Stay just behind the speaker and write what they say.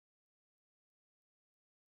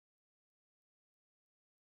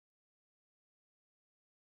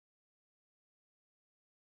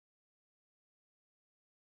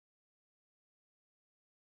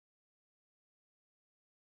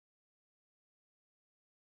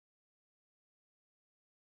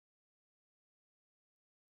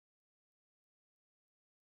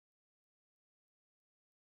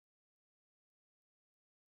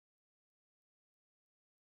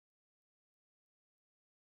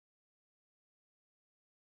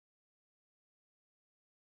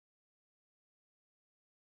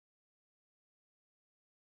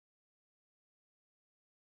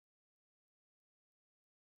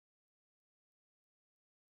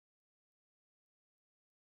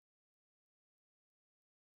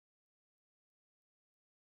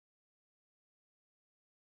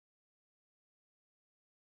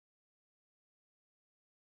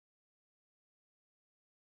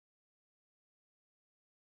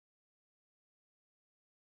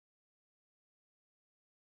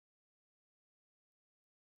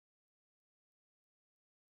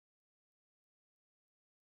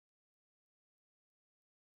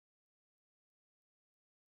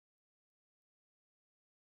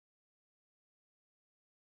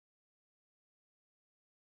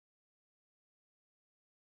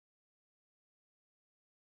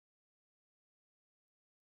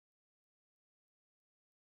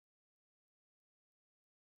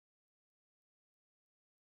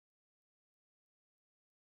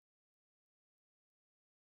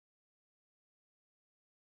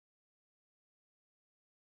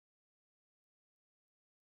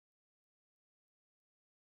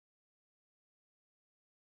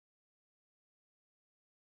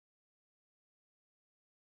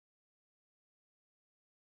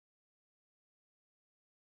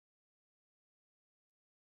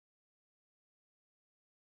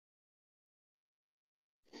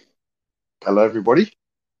Hello, everybody.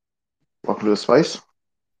 Welcome to the space.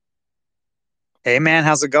 Hey man,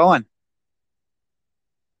 how's it going?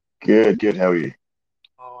 Good, good. How are you?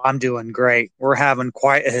 Oh, I'm doing great. We're having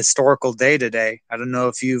quite a historical day today. I don't know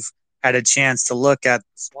if you've had a chance to look at the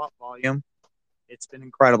swap volume. It's been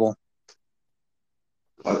incredible.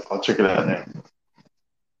 I'll check it out now.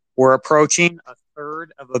 We're approaching a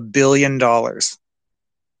third of $1 billion. I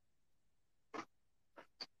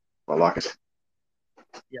like it.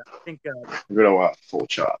 Yeah, I think We've got our four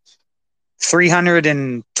charts.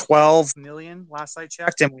 312 million last I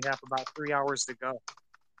checked, and we have about 3 hours to go.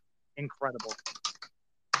 Incredible.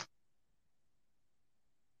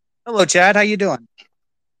 Hello, Chad. How you doing?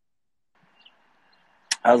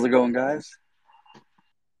 How's it going, guys?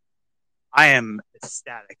 I am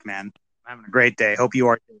ecstatic, man. I'm having a great day. Hope you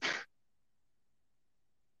are too.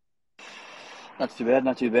 Not too bad,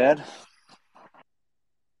 not too bad.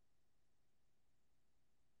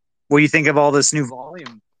 What do you think of all this new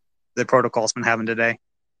volume the protocol's been having today?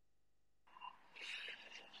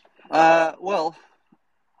 Uh, well,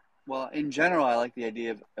 well, in general, I like the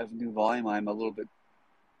idea of new volume. I'm a little bit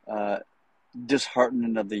uh,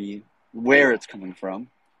 disheartened of the where it's coming from.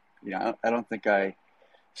 I don't think I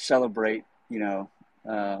celebrate,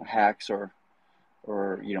 hacks or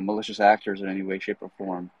malicious actors in any way, shape, or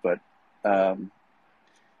form. But um,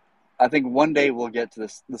 I think one day we'll get to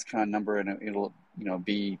this kind of number, and it'll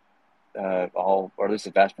be all, or at least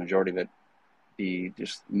the vast majority of it, be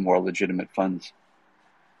just more legitimate funds.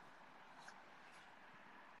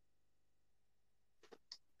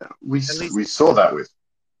 We At least we saw that with.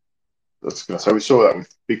 That's going to say we saw that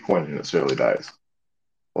with Bitcoin in its early days.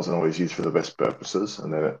 Wasn't always used for the best purposes,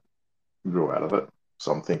 and then it grew out of it.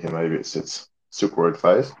 So I'm thinking maybe it's its Silk Road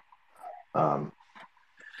phase. Um,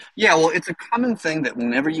 Yeah, well, it's a common thing that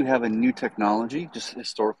whenever you have a new technology, just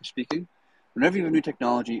historically speaking, whenever you have a new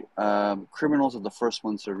technology, criminals are the first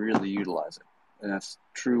ones to really utilize it. And that's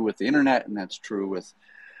true with the internet, and that's true with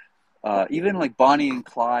even like Bonnie and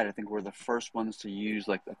Clyde. I think were the first ones to use,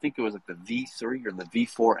 like, I think it was like the V3 or the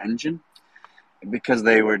V4 engine, because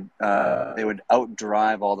they would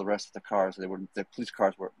outdrive all the rest of the cars. The police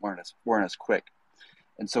cars weren't as quick.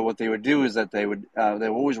 And so what they would do is that they would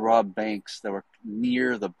always rob banks that were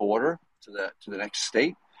near the border to the next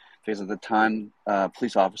state, because at the time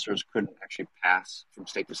police officers couldn't actually pass from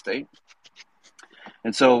state to state.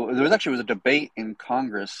 And so there was a debate in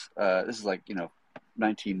Congress. This is like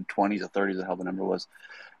 1920s or 30s, the hell the number was.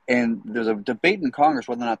 And there's a debate in Congress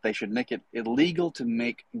whether or not they should make it illegal to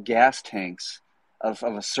make gas tanks of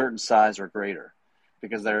a certain size or greater,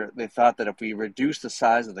 because they thought that if we reduce the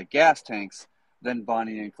size of the gas tanks, then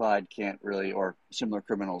Bonnie and Clyde can't really, or similar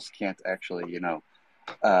criminals can't actually,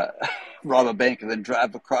 uh, rob a bank and then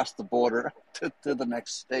drive across the border to the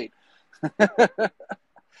next state.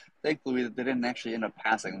 Thankfully, they didn't actually end up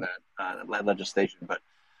passing that legislation, but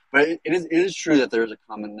it is true that there is a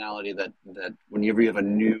commonality that whenever you have a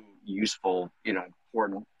new, useful,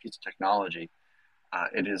 important piece of technology,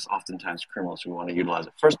 it is oftentimes criminals who want to utilize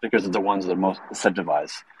it. First, because they're the ones that are most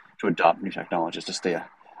incentivized to adopt new technologies to stay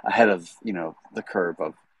ahead of the curve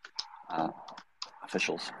of uh,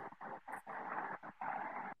 officials.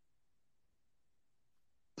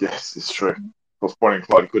 yes, it's true. Of course, Bonnie and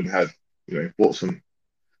Clyde couldn't have, bought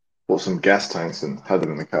some gas tanks and had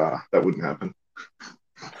them in the car. That wouldn't happen.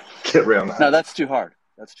 Get around that. No, that's too hard.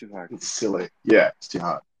 That's too hard. It's silly. Yeah, it's too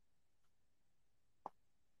hard.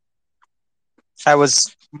 I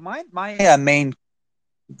was my main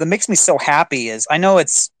that makes me so happy is I know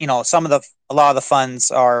it's a lot of the funds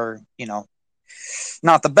are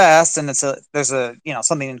not the best, and there's a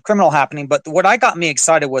something criminal happening, but what I got me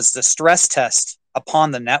excited was the stress test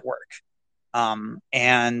upon the network.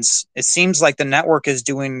 And it seems like the network is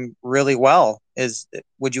doing really well. Is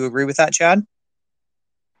Would you agree with that, Chad?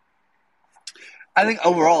 I think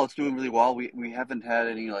overall it's doing really well. We haven't had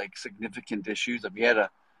any like significant issues. We had a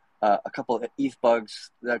couple of ETH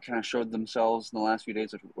bugs that kind of showed themselves in the last few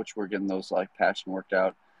days, which we're getting those like patched and worked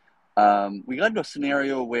out. We got into a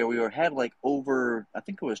scenario where had like over, I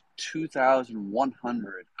think it was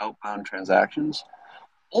 2,100 outbound transactions.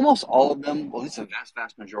 Almost all of them, well, at least a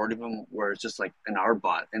vast majority of them, were just like an R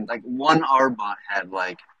bot, and like one R bot had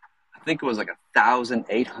like, I think it was like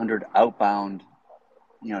 1,800 outbound,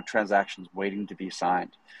 transactions waiting to be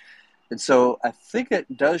signed. And so I think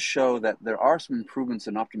it does show that there are some improvements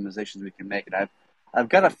and optimizations we can make. And I've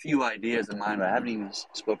got a few ideas in mind, but I haven't even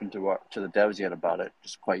spoken to the devs yet about it,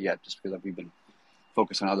 just quite yet, just because we've been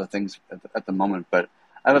focused on other things at the moment. But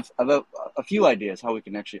I have a few ideas how we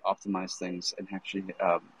can actually optimize things and actually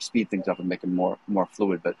speed things up and make them more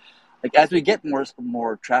fluid. But like as we get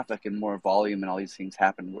more traffic and more volume and all these things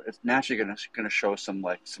happen, it's naturally going to show some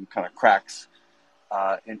kind of cracks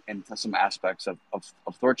in some aspects of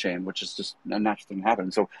THORChain, which is just a natural thing to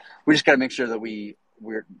happen. So we just got to make sure that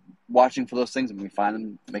we're watching for those things, and we find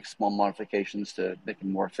them, make small modifications to make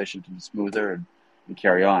them more efficient and smoother, and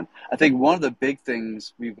carry on. I think one of the big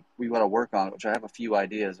things we got to work on, which I have a few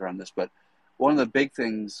ideas around this, but one of the big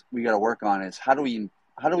things we got to work on is how do we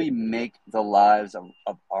make the lives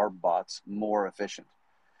of our bots more efficient?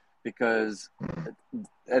 Because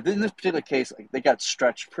in this particular case, like, they got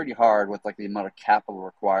stretched pretty hard with like the amount of capital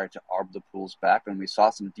required to arb the pools back, and we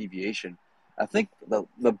saw some deviation. I think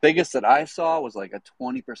the biggest that I saw was like a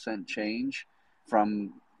 20% change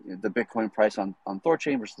from the Bitcoin price on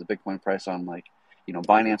THORChain versus the Bitcoin price on like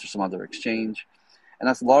Binance or some other exchange. And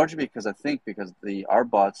that's largely because the arb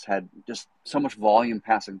bots had just so much volume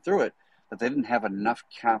passing through it that they didn't have enough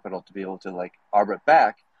capital to be able to like arb it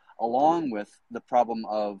back, along with the problem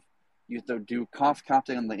of you have to do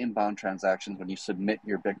counting on the inbound transactions when you submit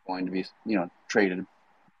your Bitcoin to be traded.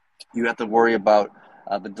 You have to worry about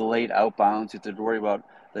the delayed outbounds. You have to worry about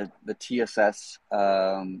the TSS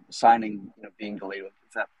signing being delayed. With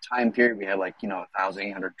that time period, we had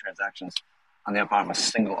 1,800 transactions on the outbound of a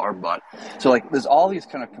single arb bot. So like there's all these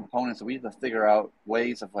kind of components that we have to figure out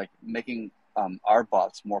ways of like making arb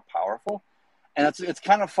bots more powerful. And it's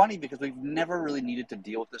kind of funny because we've never really needed to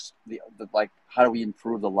deal with this, like how do we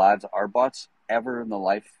improve the lives of our bots ever in the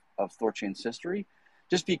life of THORChain's history,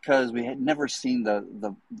 just because we had never seen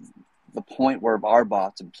the point where our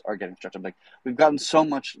bots are getting stretched. Like we've gotten so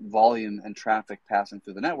much volume and traffic passing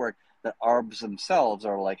through the network that arbs themselves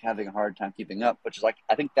are like having a hard time keeping up, which is like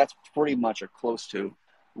I think that's pretty much or close to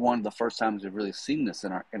one of the first times we've really seen this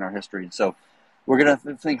in our history. And so we're going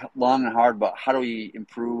to think long and hard about how do we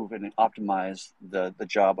improve and optimize the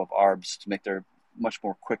job of arbs to make their much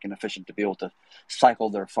more quick and efficient to be able to cycle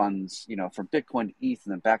their funds, from Bitcoin to ETH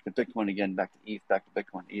and then back to Bitcoin again, back to ETH, back to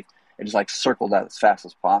Bitcoin to ETH, and just like circle that as fast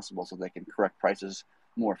as possible so they can correct prices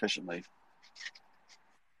more efficiently.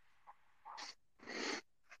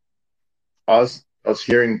 I was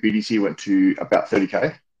hearing BTC went to about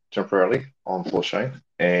 30K temporarily on THORChain,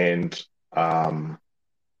 and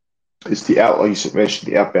it's like you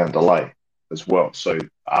mentioned, the outbound delay as well. So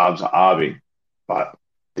arbs are arbing, but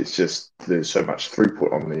it's just there's so much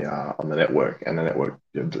throughput on the network, and the network,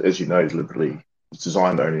 as you know, is literally it's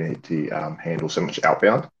designed only to handle so much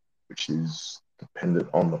outbound, which is dependent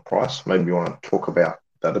on the price. Maybe you want to talk about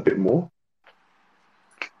that a bit more.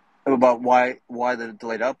 About why the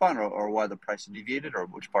delayed outbound, or why the price deviated, or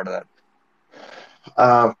which part of that?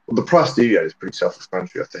 The price deviated is pretty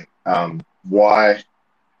self-explanatory, I think. Why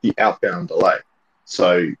the outbound delay?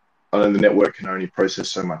 So I know the network can only process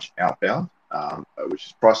so much outbound, which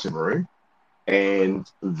is priced in Maroon, and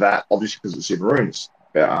that obviously because it's in Maroon, it's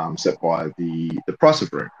set by the price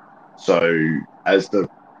of Maroon. So as the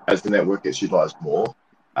network gets utilized more,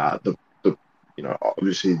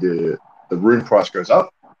 obviously the Maroon price goes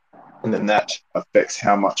up, and then that affects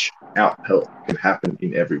how much output can happen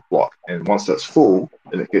in every block. And once that's full,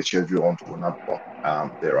 then it gets you onto another block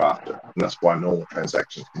thereafter. And that's why normal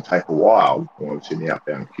transactions can take a while when it's in the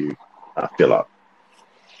outbound queue fill up.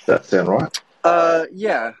 Does that sound right?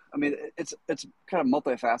 Yeah. I mean, it's kind of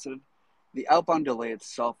multifaceted. The outbound delay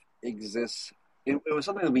itself exists. It was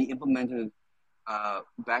something that we implemented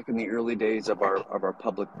back in the early days of our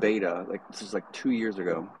public beta. Like this is like 2 years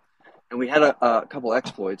ago. And we had a couple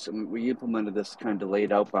exploits, and we implemented this kind of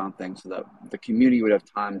delayed outbound thing so that the community would have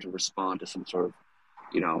time to respond to some sort of,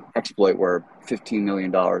 exploit where $15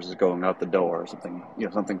 million is going out the door or something,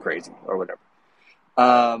 something crazy or whatever.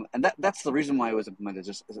 And that's the reason why it was implemented,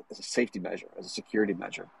 just as a safety measure, as a security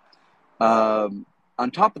measure. On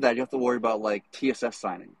top of that, you have to worry about like TSS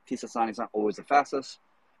signing. TSS signing is not always the fastest.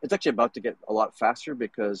 It's actually about to get a lot faster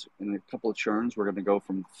because in a couple of churns, we're going to go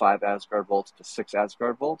from 5 Asgard vaults to 6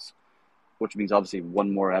 Asgard vaults, which means obviously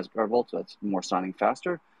one more Asgard vault, so that's more signing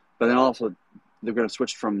faster. But then also they're going to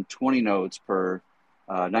switch from 20 nodes per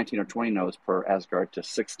 19 or 20 nodes per Asgard to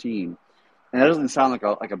 16, and that doesn't sound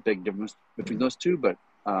like a big difference between those two, but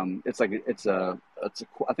I think it's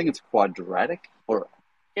quadratic, or I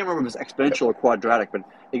can't remember if it's exponential or quadratic, but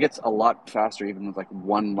it gets a lot faster even with like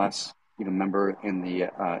one less member in the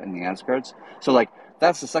Asgards. So like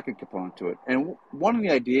that's the second component to it. And one of the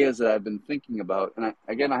ideas that I've been thinking about, and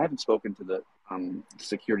I haven't spoken to the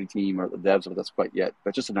security team or the devs of this quite yet,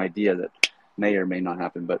 but just an idea that may or may not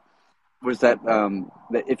happen, but was that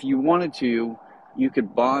if you wanted to, you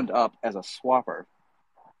could bond up as a swapper.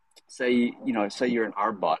 Say you're an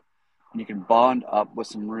arb bot, and you can bond up with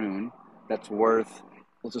some Rune that's worth,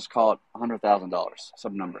 let's just call it $100,000,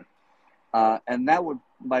 some number. And that would,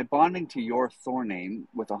 by bonding to your THORchain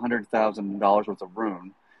with $100,000 worth of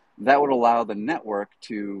rune, that would allow the network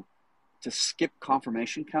to skip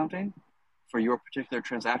confirmation counting for your particular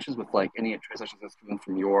transactions with like any transactions that's coming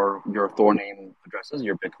from your THORchain addresses,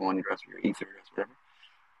 your Bitcoin address, or your Ether address, whatever.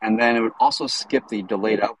 And then it would also skip the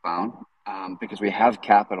delayed outbound because we have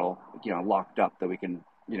capital, locked up that we can,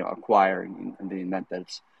 acquire in the event that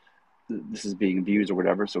this is being abused or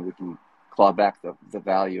whatever, so we can claw back the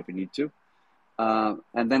value if we need to.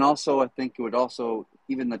 And then also, I think it would also,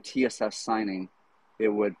 even the TSS signing, it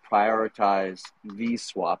would prioritize these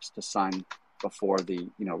swaps to sign before the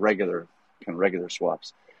regular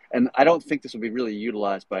swaps. And I don't think this would be really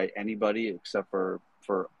utilized by anybody except for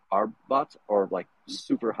our bots or like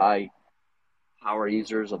super high power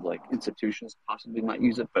users of like institutions possibly might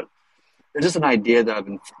use it. But it's just an idea that I've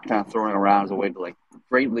been kind of throwing around as a way to like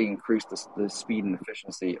greatly increase the speed and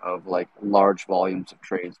efficiency of like large volumes of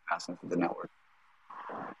trades passing through the network.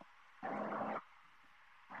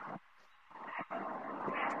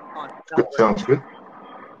 Sounds good.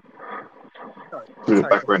 Bit of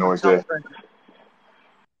background noise there.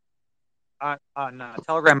 On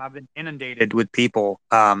Telegram, I've been inundated with people,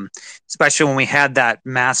 especially when we had that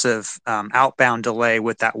massive outbound delay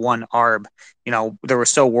with that one ARB. They were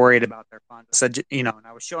so worried about their funds. I said, and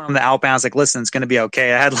I was showing them the outbound. I was like, listen, it's going to be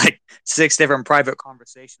okay. I had like 6 different private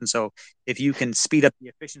conversations. So if you can speed up the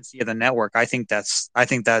efficiency of the network, I think that's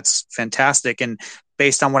fantastic. And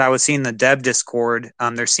based on what I was seeing in the dev Discord,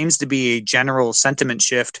 there seems to be a general sentiment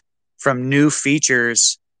shift from new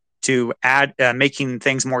features to add making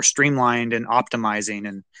things more streamlined and optimizing,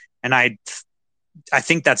 and I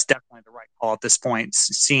think that's definitely the right call at this point,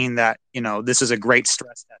 seeing that this is a great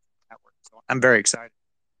stress test network. So I'm very excited.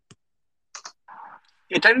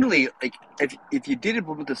 Yeah, technically, like if you did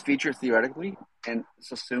implement this feature theoretically, and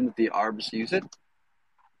let's assume that the ARBs use it,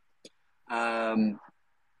 then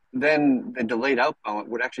the delayed outbound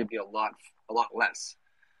would actually be a lot less,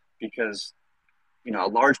 because a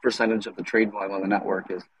large percentage of the trade volume on the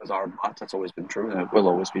network is our bots. That's always been true, and it will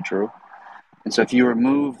always be true. And so if you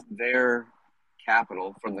remove their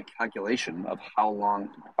capital from the calculation of how long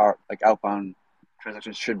our outbound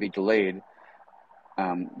transactions should be delayed,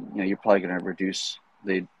 you're probably going to reduce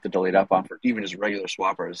the delayed outbound for even just regular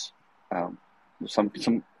swappers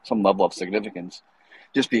some level of significance,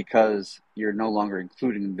 just because you're no longer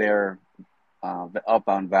including their the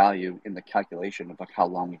outbound value in the calculation of like how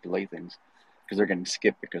long we delay things, because they're getting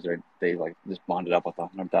skipped because they like just bonded up with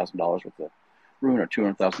 $100,000 with the rune or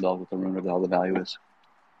 $200,000 with the rune, or the hell the value is.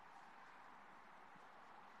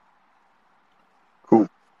 Cool.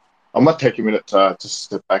 I might take a minute to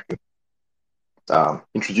step back and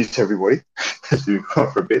introduce everybody as we've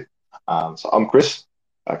gone for a bit. So I'm Chris.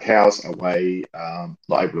 Cow's away,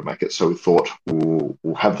 not able to make it, so we thought we'll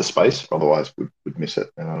have the space, otherwise we'd miss it,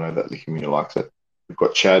 and I know that the community likes it. We've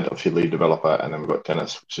got Chad, obviously lead developer, and then we've got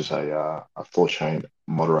Dennis, which is a THORChain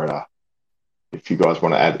moderator. If you guys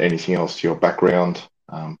want to add anything else to your background,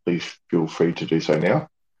 please feel free to do so now.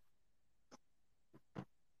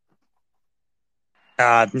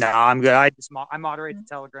 No, I'm good. I moderate the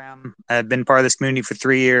Telegram. I've been part of this community for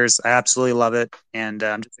 3 years. I absolutely love it, and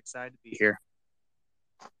I'm just excited to be here.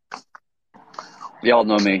 Y'all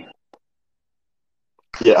know me.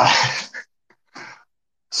 Yeah.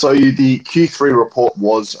 So the Q3 report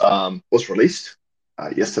was released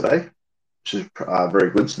yesterday, which is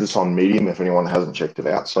very good. So this is on Medium if anyone hasn't checked it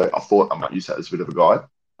out. So I thought I might use that as a bit of a guide.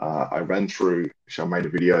 I ran through, I made a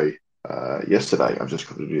video yesterday. I've just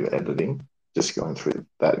got to do the editing, just going through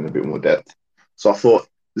that in a bit more depth. So I thought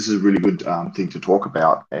this is a really good thing to talk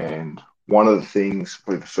about. And one of the things,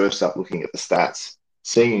 probably the first up looking at the stats,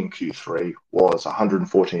 seeing in Q3 was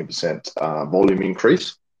 114% volume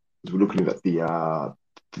increase. We're looking at the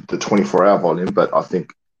 24-hour volume, but I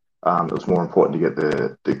think it was more important to get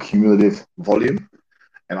the cumulative volume.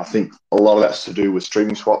 And I think a lot of that's to do with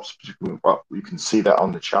streaming swaps. You can see that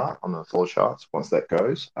on the chart, on the Thor charts, once that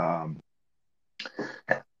goes.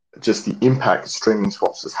 Just the impact streaming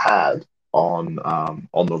swaps has had on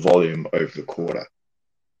the volume over the quarter.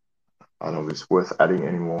 I don't know if it's worth adding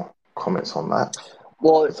any more comments on that.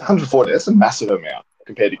 Well, it's 140. That's a massive amount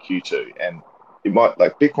compared to Q2, and it might,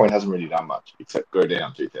 like, Bitcoin hasn't really done much except go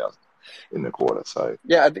down 2,000 in the quarter. So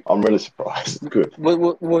yeah, I think I'm really surprised. It's good.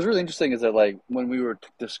 What was really interesting is that, like, when we were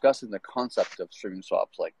discussing the concept of streaming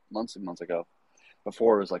swaps like months and months ago,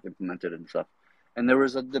 before it was like implemented and stuff, and there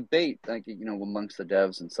was a debate, like, amongst the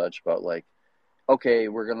devs and such about like, okay,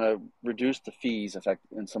 we're gonna reduce the fees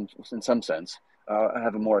in some sense,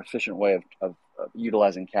 have a more efficient way of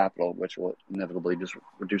utilizing capital, which will inevitably just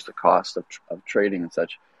reduce the cost of trading and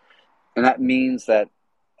such. And that means that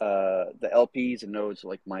the LPs and nodes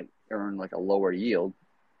like might earn like a lower yield,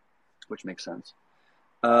 which makes sense.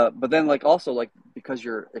 But then like also like because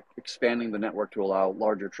you're expanding the network to allow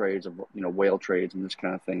larger trades of whale trades and this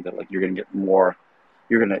kind of thing, that like you're gonna get more,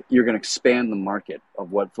 you're gonna expand the market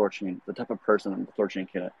of what THORChain, the type of person that THORChain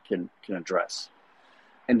can address.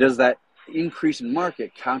 And does that increase in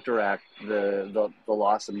market counteract the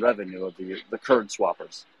loss in revenue of the current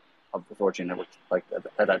swappers of the THORChain network like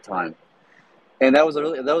at that time? And that was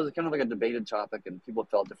kind of like a debated topic, and people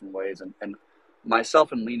felt different ways. And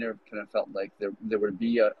myself and Lena kind of felt like there would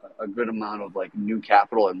be a good amount of like new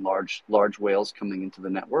capital and large whales coming into the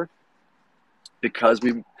network because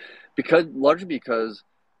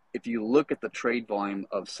if you look at the trade volume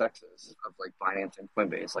of sexes of like Binance and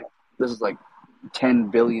Coinbase, like this is like $10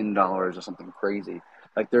 billion or something crazy.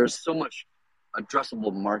 Like there's so much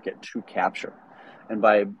addressable market to capture, and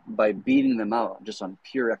by beating them out just on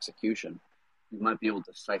pure execution, you might be able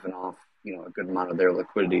to siphon off a good amount of their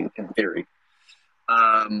liquidity in theory.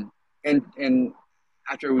 And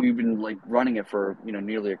after we've been like running it for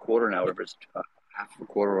nearly a quarter now, whatever it's half of a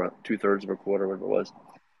quarter or 2/3 of a quarter, whatever it was,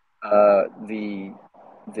 the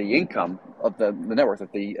income of the network,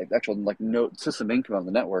 that the actual like node system income of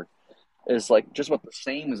the network is like just about the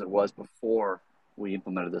same as it was before we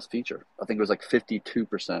implemented this feature. I think it was like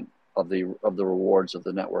 52% of the rewards of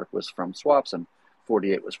the network was from swaps, and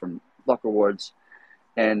 48 was from block rewards.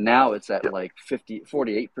 And now it's at like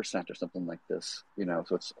 48% or something like this,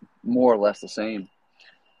 so it's more or less the same.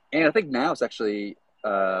 And I think now it's actually,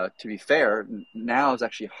 to be fair, now it's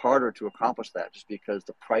actually harder to accomplish that just because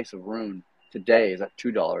the price of Rune today is at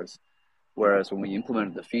 $2. Whereas when we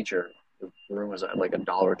implemented the feature, the Rune was at like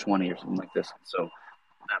 $1.20 or something like this. So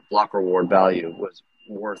that block reward value was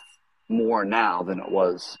worth more now than it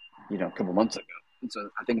was, a couple months ago. And so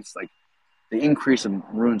I think it's like the increase in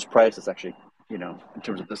Rune's price is actually, in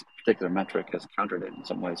terms of this particular metric, has countered it in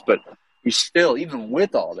some ways. But we still, even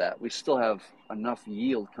with all that, we still have enough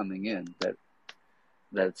yield coming in that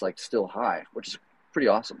it's like still high, which is pretty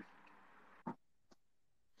awesome.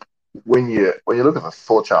 When you look at the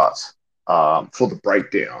thought charts for the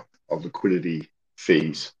breakdown of liquidity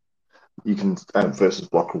fees, you can versus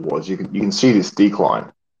block rewards, you can see this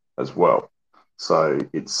decline as well. So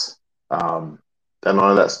it's and I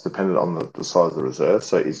know that's dependent on the size of the reserve.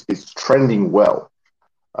 So it's trending well,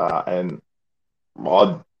 and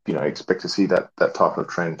I'd expect to see that type of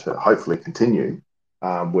trend to hopefully continue,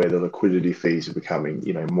 where the liquidity fees are becoming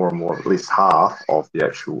more and more, at least half of the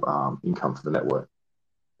actual income for the network.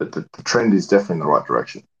 But the trend is definitely in the right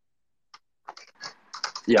direction.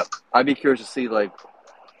 Yeah, I'd be curious to see like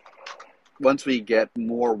once we get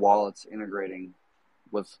more wallets integrating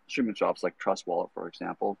with streaming shops like Trust Wallet, for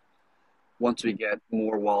example. Once we get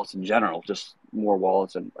more wallets in general, just more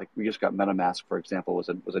wallets, and like we just got MetaMask, for example, was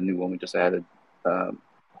a new one we just added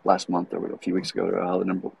last month or a few weeks ago, or the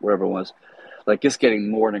number, wherever it was. Like just getting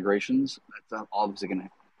more integrations, that's obviously going to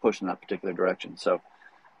push in that particular direction. So,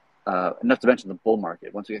 not to mention the bull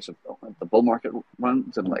market. Once we get the bull market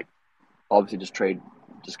runs, and like obviously just trade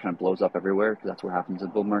just kind of blows up everywhere, because that's what happens in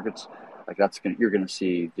bull markets. Like you're going to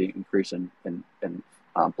see the increase in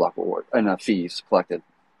block reward and fees collected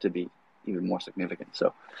to be even more significant.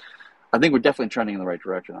 So I think we're definitely trending in the right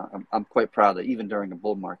direction. I'm quite proud that even during a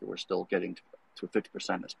bull market, we're still getting to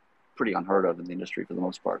 50%. It's pretty unheard of in the industry for the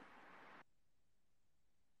most part.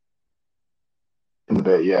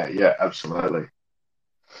 Yeah, absolutely.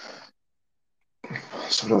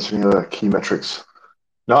 So what else? Any other key metrics?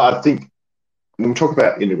 No, I think when we talk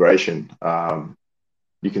about integration,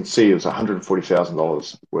 you can see it was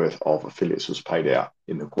 $140,000 worth of affiliates was paid out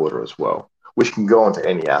in the quarter as well, which can go onto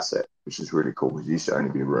any asset, which is really cool because it used to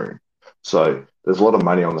only be Rune. So there's a lot of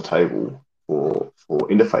money on the table for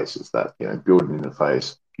interfaces that build an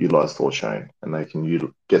interface, utilize THORChain, and they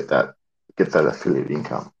can get that affiliate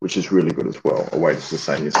income, which is really good as well. A way to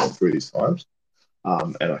sustain yourself through these times,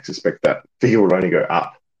 and I suspect that figure will only go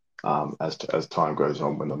up as time goes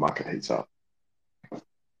on when the market heats up.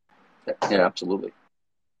 Yeah, absolutely.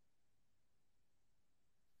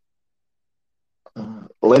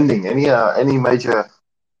 Lending. Any major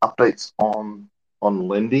updates on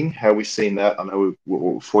lending? How are we seeing that? I know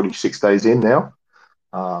we're 46 days in now.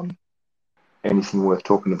 Anything worth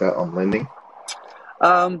talking about on lending?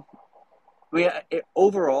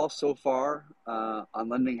 Overall, so far, on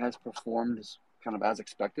lending has performed kind of as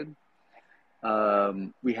expected.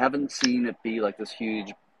 We haven't seen it be like this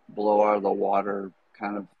huge blow out of the water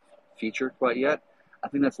kind of feature quite yet. I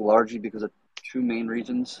think that's largely because of two main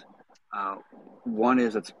reasons. One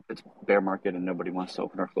is it's bear market and nobody wants to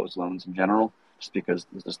open or close loans in general, just because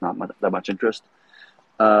there's just not that much interest.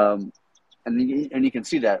 and you can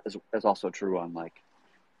see that as also true on like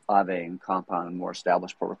Aave and Compound and more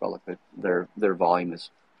established protocol. Like their volume is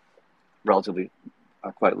relatively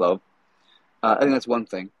quite low. I think that's one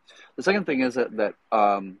thing. The second thing is that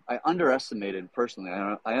I underestimated personally.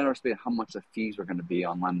 I underestimated how much the fees were going to be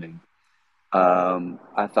on lending.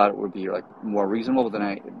 I thought it would be like more reasonable, but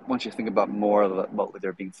then once you think about more about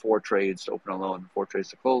there being 4 trades to open a loan, 4 trades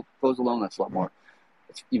to close a loan, that's a lot more.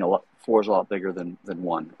 It's 4 is a lot bigger than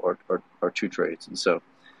 1 or 2 trades, and so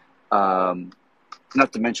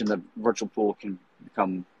not to mention the virtual pool can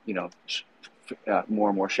become more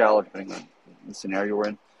and more shallow depending on the scenario we're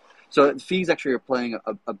in. So fees actually are playing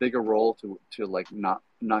a bigger role to like not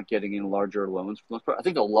getting in larger loans for the most part. I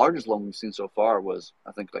think the largest loan we've seen so far was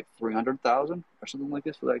I think like 300,000 or something like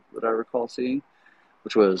this that I recall seeing,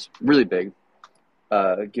 which was really big,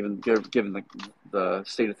 given the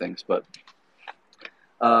state of things. But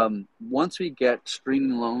once we get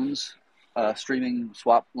streaming loans, streaming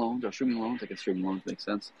swap loans or streaming loans, I guess streaming loans makes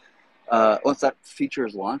sense. Once that feature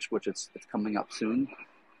is launched, which it's coming up soon.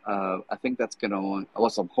 I think that's going to.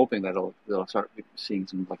 Unless I'm hoping that they'll start seeing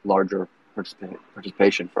some like larger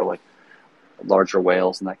participation for like larger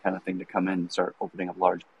whales and that kind of thing to come in and start opening up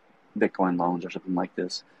large Bitcoin loans or something like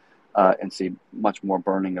this, and see much more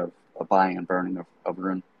burning of buying and burning of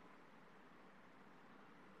Rune.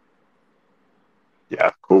 Yeah,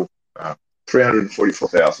 cool.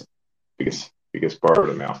 344,000, biggest borrowed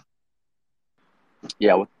amount.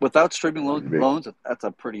 Yeah, without streaming loans, that's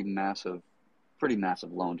a pretty massive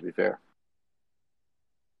loan, to be fair.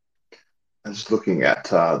 And just looking at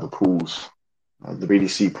the pools, the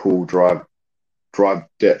BTC pool drive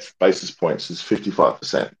depth basis points is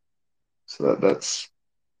 55%. So that's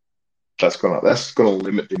going to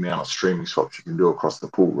limit the amount of streaming swaps you can do across the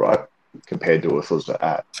pool, right? Compared to if it was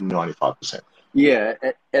at 95%. Yeah,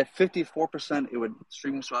 at 54%,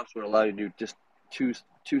 streaming swaps would allow you to do just two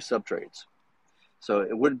sub trades. So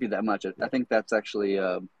it wouldn't be that much. I think that's actually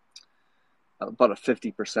about a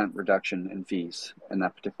 50% reduction in fees in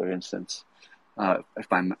that particular instance, if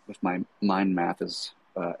my mind math is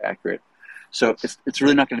accurate. So it's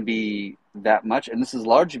really not going to be that much, and this is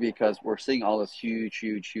largely because we're seeing all this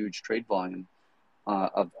huge trade volume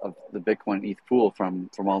of the Bitcoin ETH pool from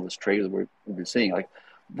all this trade that we've been seeing. Like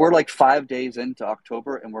we're like 5 days into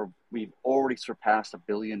October, and we've already surpassed $1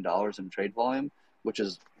 billion in trade volume, which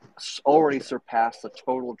is already surpassed the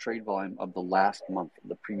total trade volume of the last month,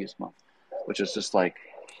 the previous month, which is just like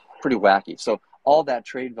pretty wacky. So all that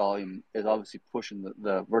trade volume is obviously pushing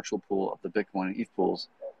the virtual pool of the Bitcoin and ETH pools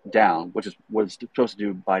down, which is what it's supposed to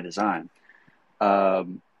do by design. But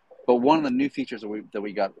one of the new features that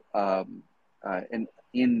we got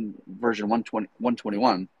in version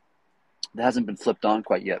 121 that hasn't been flipped on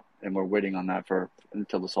quite yet, and we're waiting on that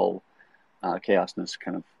until this whole chaos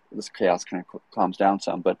kind of calms down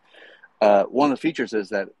some. But one of the features is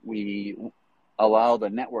that we allow the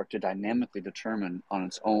network to dynamically determine on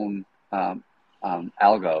its own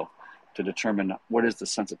algo to determine what is the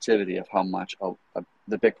sensitivity of how much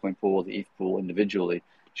the Bitcoin pool, the ETH pool individually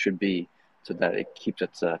should be, so that it keeps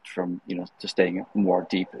it from to staying more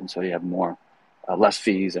deep, and so you have more less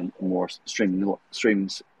fees and more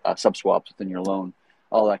streams sub swaps within your loan,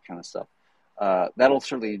 all that kind of stuff. That'll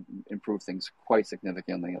certainly improve things quite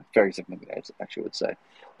significantly, very significantly, I actually would say.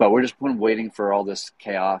 But we're just waiting for all this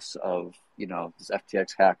chaos of this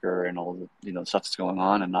FTX hacker and all the stuff that's going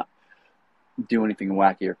on, and not do anything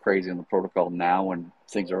wacky or crazy in the protocol now when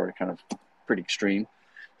things are already kind of pretty extreme.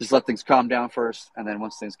 Just let things calm down first, and then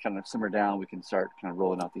once things kind of simmer down, we can start kind of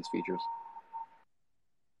rolling out these features.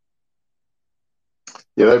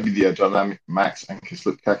 Yeah, that'd be the dynamic max anchor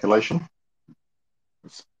slip calculation.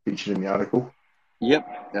 It's featured in the article.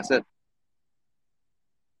 Yep, that's it.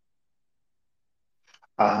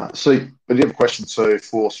 So I do have a question. So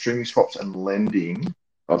for streaming swaps and lending,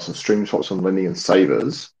 streaming swaps and lending and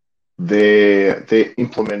savers, they're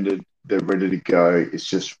implemented, they're ready to go. It's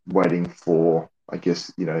just waiting for, I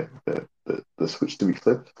guess, the switch to be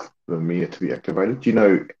flipped, the MIA to be activated. Do you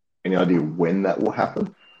know any idea when that will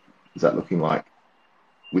happen? Is that looking like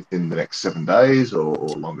within the next 7 days or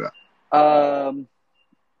longer?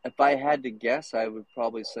 If I had to guess, I would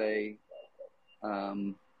probably say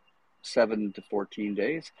 7 to 14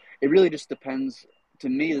 days. It really just depends. To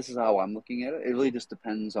me, this is how I'm looking at it. It really just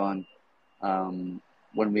depends on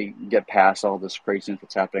when we get past all this craziness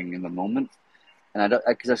that's happening in the moment. And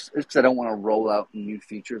because I don't want to roll out new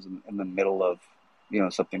features in the middle of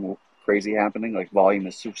something crazy happening. Like volume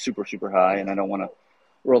is super high, and I don't want to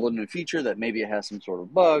roll a new feature that maybe it has some sort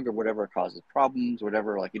of bug or whatever, causes problems,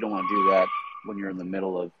 whatever. Like you don't want to do that when you're in the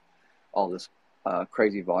middle of all this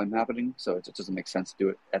crazy volume happening. So it just doesn't make sense to do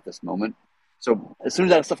it at this moment. So as soon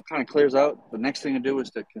as that stuff kind of clears out, the next thing to do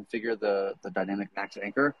is to configure the dynamic max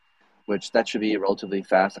anchor, which that should be relatively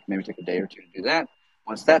fast. Like maybe take a day or two to do that.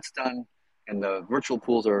 Once that's done, and the virtual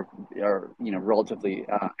pools are relatively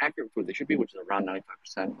accurate with what they should be, which is around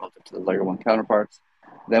 95% relative to the layer one counterparts,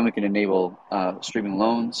 then we can enable streaming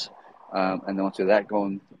loans, and then once we have that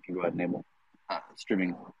going, we can go ahead and enable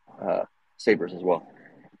streaming sabers as well.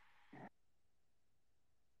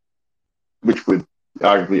 Which would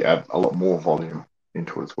arguably add a lot more volume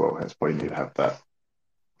into it as well. Hence why you need to have that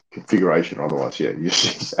configuration. Otherwise, yeah, you're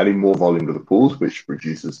just adding more volume to the pools, which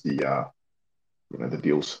reduces the the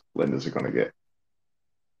deals lenders are going to get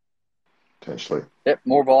potentially. Yep,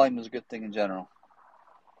 more volume is a good thing in general.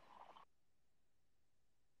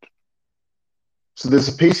 So there's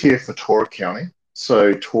a piece here for THOR accounting.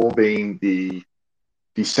 So THOR being the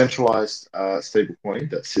decentralized stablecoin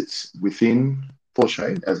that sits within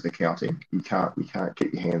THORChain as an accounting. You can't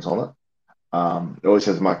get your hands on it. It always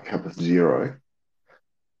has a market cap of 0.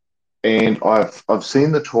 And I've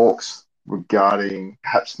seen the talks regarding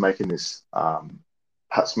perhaps making this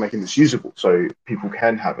usable, so people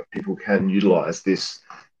can have it. People can utilize this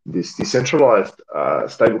decentralized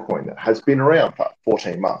stablecoin that has been around for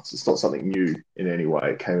 14 months. It's not something new in any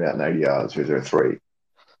way. It came out in ADR003.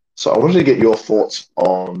 So I wanted to get your thoughts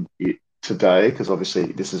on it today, because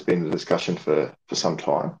obviously this has been a discussion for some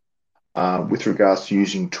time, with regards to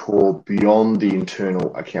using THOR beyond the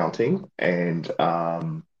internal accounting and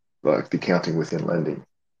like the accounting within lending.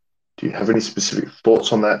 Do you have any specific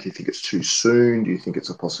thoughts on that? Do you think it's too soon? Do you think it's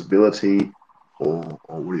a possibility? Or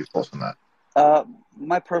what are your thoughts on that?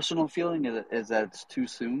 My personal feeling is that it's too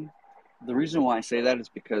soon. The reason why I say that is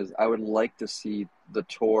because I would like to see the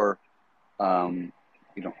THOR,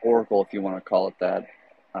 Oracle, if you want to call it that,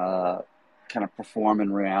 kind of perform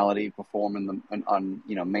in reality, perform on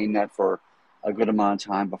mainnet for a good amount of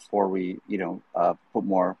time before we put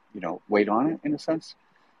more weight on it, in a sense.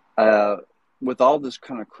 With all this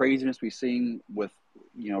kind of craziness we're seeing with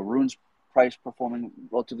Rune's price performing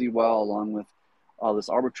relatively well, along with all this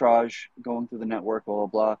arbitrage going through the network, blah blah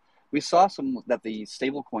blah, we saw that the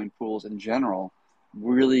stablecoin pools in general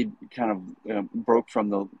really kind of broke from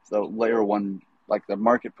the layer one, like the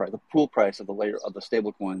market price, the pool price of the layer of the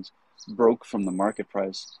stablecoins broke from the market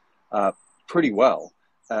price pretty well.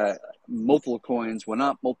 Multiple coins went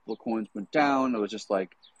up, multiple coins went down. It was just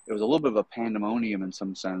like, it was a little bit of a pandemonium in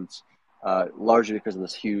some sense, largely because of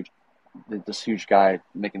this huge guy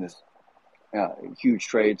making this huge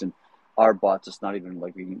trades, and our bot's just not even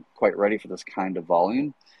like being quite ready for this kind of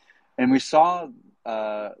volume. And we saw,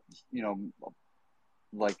 like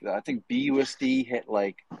I think BUSD hit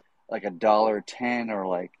like $1.10,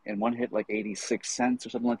 or and one hit like 86 cents or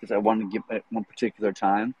something like this at one particular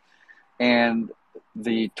time. And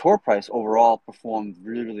the THOR price overall performed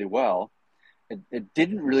really, really well. It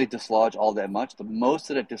didn't really dislodge all that much. The most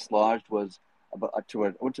that it dislodged was went to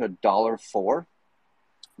 $1.04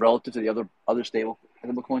 relative to the other stable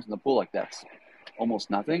coins in the pool. Like, that's almost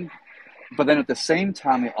nothing. But then at the same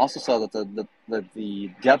time, we also saw that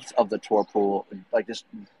the depth of the THOR pool just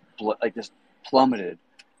plummeted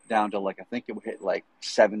down to I think it would hit 17%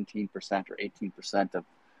 or 18%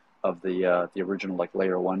 of the original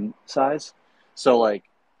layer one size. So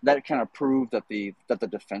that kind of proved that the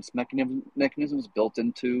defense mechanisms built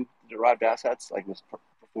into derived assets was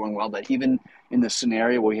performing well. That even in the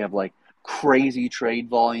scenario where we have crazy trade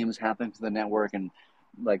volumes happening to the network, and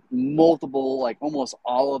multiple, almost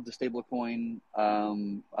all of the stablecoin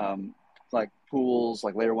pools,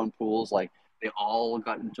 layer one pools, they all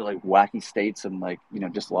got into wacky states and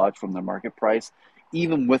dislodged from the market price.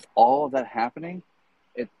 Even with all of that happening,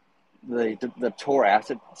 the THOR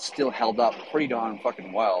asset still held up pretty darn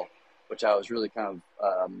fucking well, which I was really kind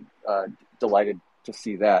of delighted to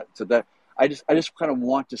see that. So that I just kind of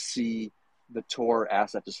want to see the THOR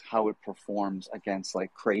asset, just how it performs against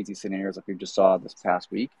crazy scenarios like we just saw this past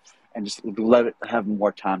week, and just let it have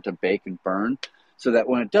more time to bake and burn, so that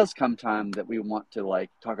when it does come time that we want to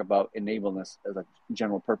talk about enabling this as a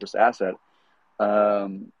general purpose asset,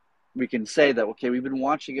 we can say that, okay, we've been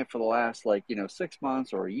watching it for the last 6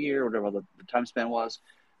 months or a year, whatever the time span was,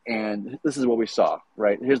 and this is what we saw,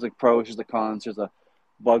 right? Here's the pros, here's the cons, here's the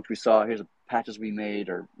bugs we saw, here's the patches we made,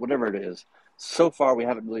 or whatever it is. So far, we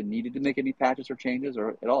haven't really needed to make any patches or changes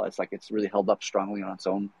or at all. It's it's really held up strongly on its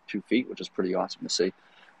own 2 feet, which is pretty awesome to see.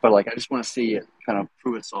 But I just want to see it kind of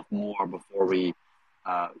prove itself more before we,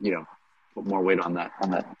 put more weight on that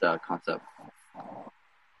concept.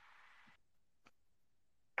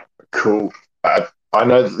 Cool. I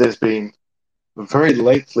know that there's been very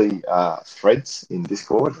lengthy threads in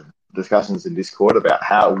Discord, discussions in Discord about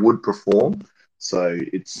how it would perform. So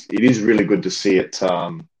it is really good to see it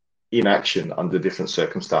in action under different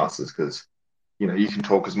circumstances because you can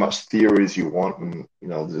talk as much theory as you want, and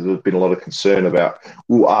there's been a lot of concern about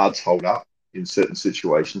will ARBs hold up in certain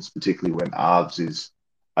situations, particularly when ARBs is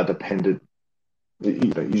a dependent,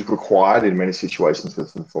 is required in many situations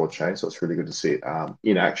with the THORChain. So it's really good to see it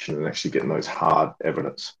in action and actually getting those hard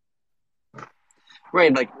evidence.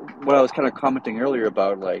 Right, like what I was kind of commenting earlier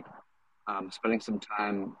about, like spending some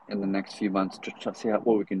time in the next few months to try to see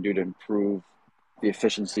what we can do to improve the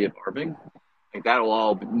efficiency of arbing. Like that will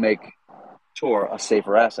all make THOR a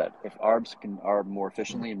safer asset. If ARBs can ARB more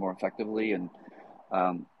efficiently and more effectively, and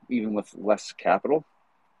even with less capital,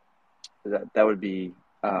 that would be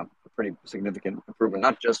a pretty significant improvement,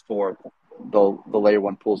 not just for the layer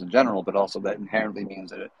one pools in general, but also that inherently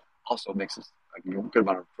means that it also makes a good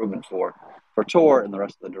amount of improvement for THOR and the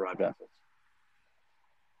rest of the derived assets.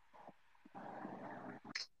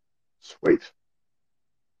 Sweet.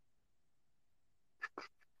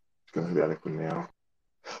 It's going to be adequate now.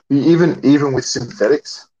 Even with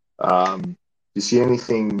synthetics, do you see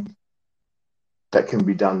anything that can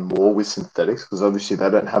be done more with synthetics? Because obviously they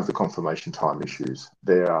don't have the confirmation time issues.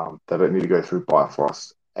 They don't need to go through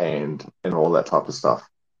Bifrost and all that type of stuff.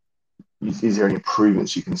 Is there any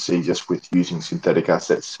improvements you can see just with using synthetic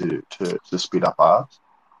assets to speed up ARBs?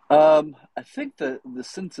 I think the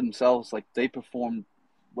synths themselves, like they performed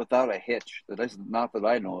without a hitch. That is not that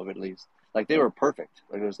I know of, at least. Like they were perfect.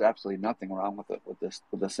 Like there's absolutely nothing wrong with it with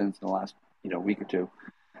the synths in the last week or two.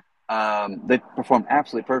 They perform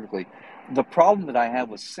absolutely perfectly. The problem that I have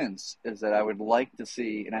with synths is that I would like to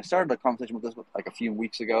see, and I started a conversation with this like a few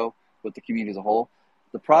weeks ago with the community as a whole.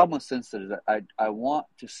 The problem with synths is that I want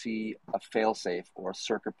to see a failsafe or a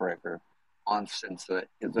circuit breaker on synths so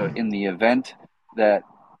that in the event that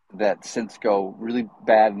synths go really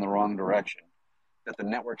bad in the wrong direction, that the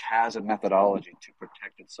network has a methodology to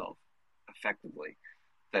protect itself effectively,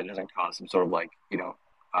 that doesn't cause some sort of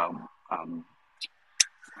um, um,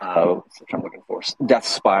 what's I'm looking for, death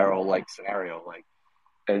spiral like scenario.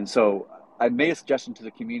 And so I made a suggestion to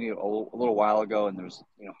the community a little while ago, and there's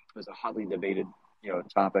a hotly debated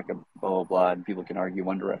topic of blah blah blah, and people can argue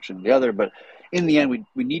one direction or the other. But in the end,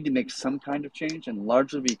 we need to make some kind of change, and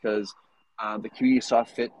largely because the community saw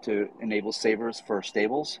fit to enable savers for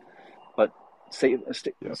stables, but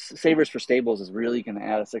savers for stables is really going to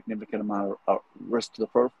add a significant amount of risk to the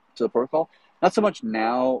protocol. Not so much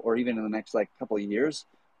now or even in the next couple of years,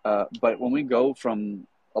 but when we go from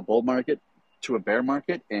a bull market to a bear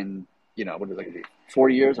market in what is it going to be, 4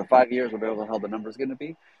 years or 5 years, whatever the hell the number is going to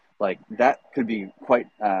be, like that could be quite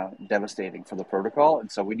devastating for the protocol. And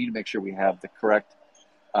so we need to make sure we have the correct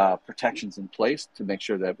protections in place to make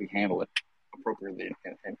sure that we handle it appropriately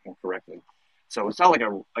and correctly. So it's not like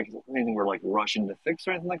anything we're rushing to fix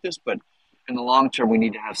or anything like this, but in the long term, we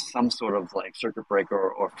need to have some sort of circuit breaker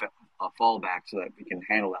or fallback so that we can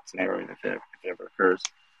handle that scenario if it ever occurs.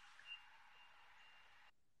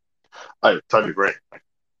 I totally agree.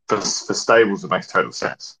 For stables, it makes total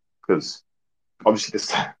sense because obviously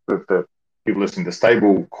the people listening, the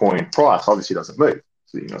stable coin price obviously doesn't move.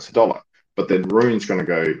 So, it's $1. But then Rune's going to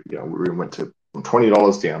go, Rune went from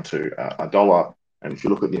 $20 down to $1. And if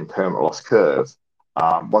you look at the impermanent loss curve,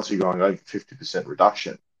 once you're going over 50%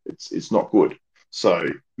 reduction, it's not good. So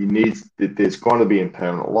there's going to be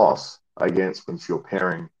impermanent loss against when you're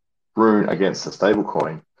pairing Rune against a stable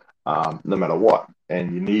coin, no matter what.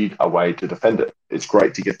 And you need a way to defend it. It's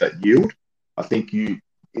great to get that yield. I think in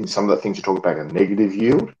some of the things you talk about a negative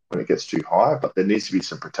yield when it gets too high, but there needs to be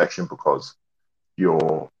some protection because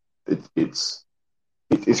it's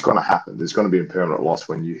going to happen. There's going to be impermanent loss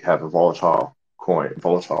when you have a volatile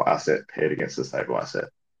asset paired against a stable asset.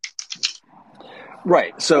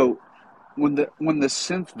 Right. So when the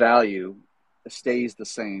synth value stays the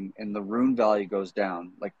same and the Rune value goes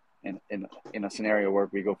down, like in a scenario where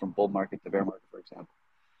we go from bull market to bear market, for example,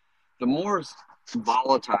 the more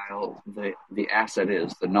volatile the asset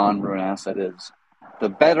is, the non-Rune asset is, the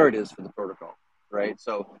better it is for the protocol, right?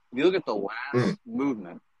 So if you look at the last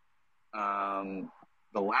movement,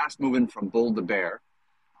 from bull to bear,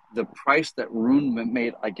 the price that Rune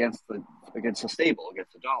made against the stable,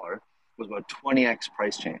 against the dollar, was about 20x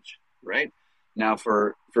price change, right? Now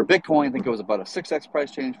for Bitcoin, I think it was about a 6x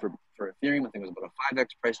price change. For Ethereum, I think it was about a 5x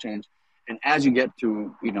price change. And as you get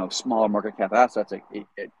to smaller market cap assets, it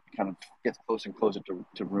kind of gets closer and closer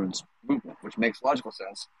to Rune's movement, which makes logical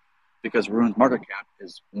sense because Rune's market cap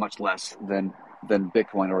is much less than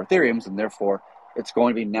Bitcoin or Ethereum's, and therefore it's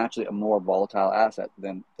going to be naturally a more volatile asset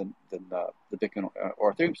than the Bitcoin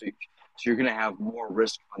or Ethereum. So you're going to have more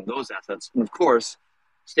risk on those assets, and of course,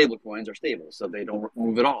 stable coins are stable, so they don't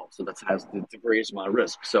move at all. So that has the greatest amount of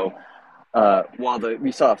risk. So while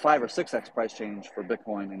we saw a 5 or 6x price change for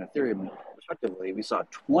Bitcoin and Ethereum respectively, we saw a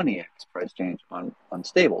 20x price change on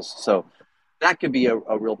stables. So that could be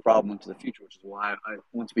a real problem into the future, which is why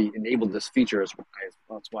once we enabled this feature,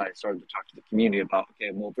 that's why I started to talk to the community about,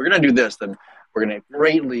 okay, well, if we're going to do this, then we're going to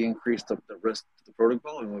greatly increase the risk to the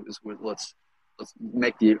protocol, and let's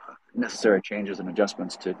make the necessary changes and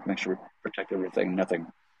adjustments to make sure we protect everything. Nothing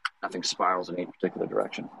spirals in any particular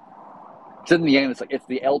direction. So in the end, it's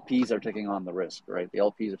the LPs that are taking on the risk, right? The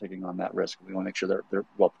LPs are taking on that risk. We want to make sure they're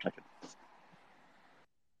well protected.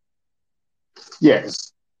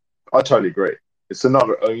 Yes, I totally agree. It's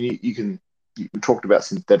another. You talked about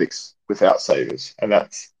synthetics without savers, and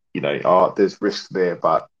that's there's risk there,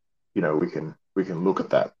 but we can look at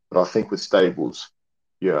that. But I think with stables,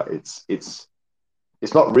 yeah, it's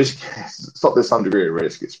not risk. It's not there's some degree of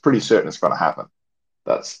risk. It's pretty certain it's going to happen.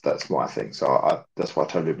 That's my thing. So that's why I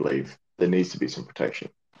totally believe there needs to be some protection.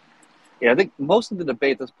 Yeah, I think most of the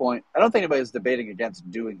debate at this point, I don't think anybody's debating against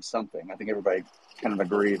doing something. I think everybody kind of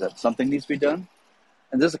agrees that something needs to be done.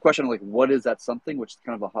 And there's a question of what is that something, which is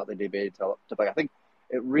kind of a hotly debated topic. I think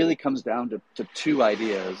it really comes down to two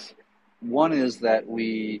ideas. One is that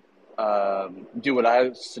we do what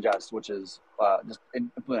I suggest, which is just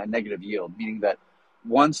implement a negative yield, meaning that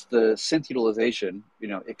once the synth utilization,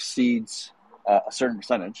 exceeds a certain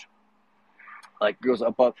percentage, goes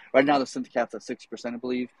above. Right now, the synth cap's at 60%, I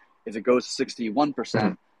believe. If it goes to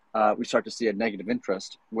 61%, we start to see a negative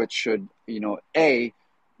interest, which should,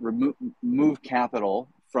 move capital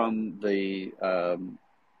from the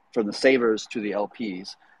savers to the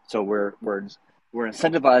LPs. So we're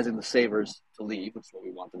incentivizing the savers to leave, which is what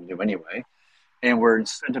we want them to do anyway, and we're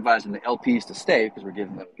incentivizing the LPs to stay because we're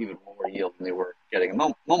giving them even more yield than they were getting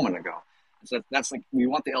a moment ago. So that's we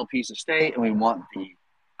want the LPs to stay, and we want the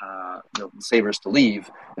savers to leave,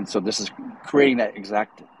 and so this is creating that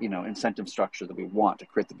exact incentive structure that we want to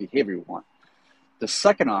create the behavior we want. The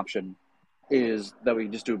second option is that we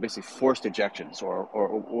just do basically forced ejections, or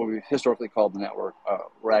what we historically called the network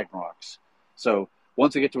Ragnaroks. So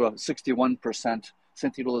once we get to a 61%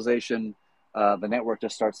 synth utilization, the network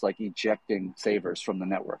just starts ejecting savers from the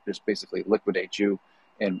network, just basically liquidate you,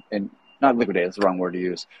 and not liquidate, that's the wrong word to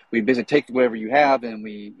use. We basically take whatever you have and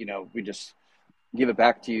we just give it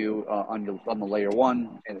back to you on the layer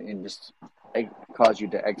one, and just cause you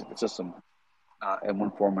to exit the system in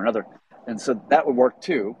one form or another. And so that would work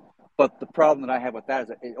too. But the problem that I have with that is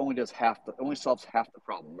that it only solves half the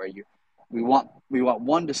problem, right? We want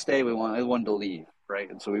one to stay, we want the other one to leave, right?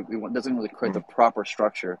 And so we want, doesn't really create the proper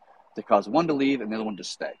structure to cause one to leave and the other one to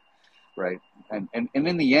stay, right? And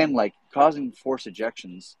in the end, causing forced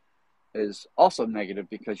ejections is also negative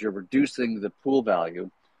because you're reducing the pool value.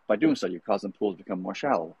 By doing so, you're causing pools to become more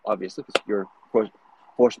shallow, obviously, because you're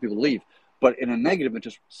forcing people to leave. But in a negative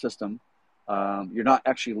interest system, you're not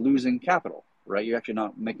actually losing capital, right? You're actually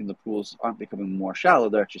not making the pools aren't becoming more shallow.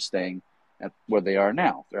 They're actually staying at where they are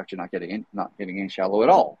now. They're actually not getting any shallow at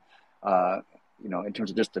all. In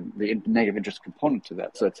terms of just the negative interest component to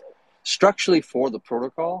that. So it's structurally for the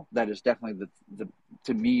protocol. That is definitely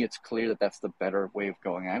to me, it's clear that that's the better way of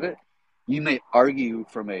going at it. You may argue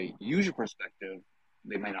from a user perspective,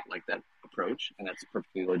 they may not like that approach, and that's a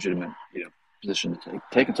perfectly legitimate, position to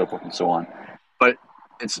take and so forth and so on. But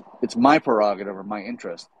it's my prerogative or my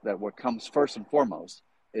interest that what comes first and foremost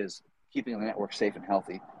is keeping the network safe and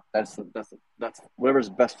healthy. That's whatever is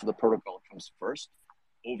best for the protocol comes first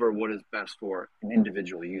over what is best for an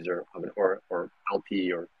individual user of it, or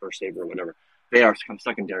LP or saver or whatever. They are come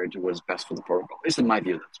secondary to what is best for the protocol. At least in my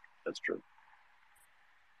view, that's true.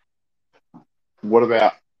 What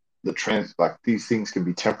about the trends? These things can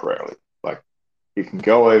be temporarily. You can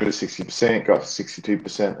go over 60%, go up to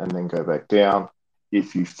 62%, and then go back down.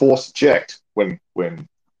 If you force eject when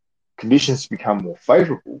conditions become more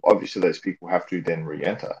favorable, obviously those people have to then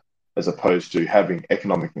re-enter, as opposed to having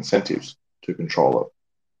economic incentives to control it.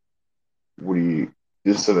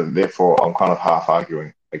 Therefore, I'm kind of half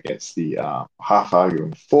arguing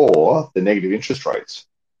for the negative interest rates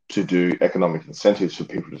to do economic incentives for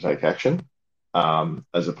people to take action,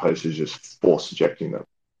 as opposed to just force ejecting them.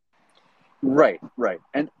 Right.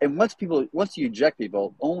 And once you eject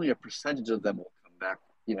people, only a percentage of them will come back,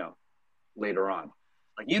 later on.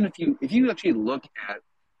 Even if you actually look at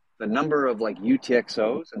the number of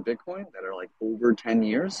UTXOs in Bitcoin that are over 10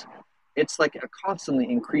 years, it's a constantly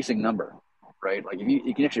increasing number, right? If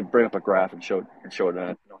you can actually bring up a graph and show it. I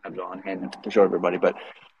don't have it on hand to show everybody, but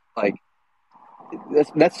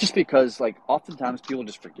that's just because oftentimes people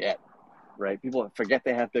just forget, right? People forget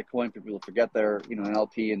they have Bitcoin. People forget they're, an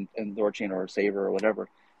LP and THORChain or a saver or whatever.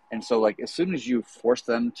 And so, like, as soon as you force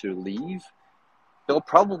them to leave, they'll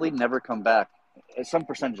probably never come back. Some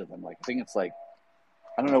percentage of them, like, I think it's like,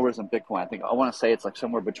 I don't know where it's on Bitcoin. I want to say it's like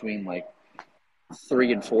somewhere between like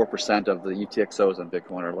 3 and 4% of the UTXOs on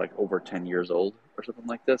Bitcoin are like over 10 years old or something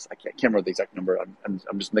like this. I can't remember the exact number. I'm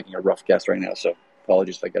just making a rough guess right now. So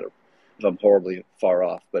apologies if I'm horribly far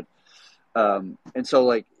off. But and so,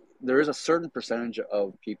 like, there is a certain percentage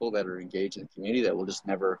of people that are engaged in the community that will just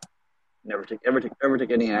never take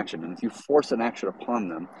any action. And if you force an action upon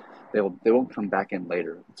them, they won't come back in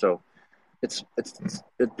later. So it's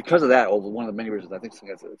because of that. One of the many reasons I think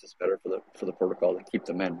it's just better for the protocol to keep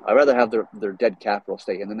them in. I'd rather have their dead capital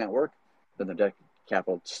stay in the network than the dead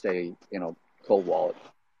capital stay cold wallet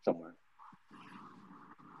somewhere.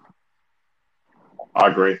 I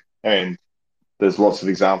agree, and there's lots of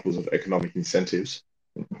examples of economic incentives.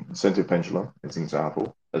 Incentive pendulum is an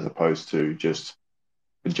example, as opposed to just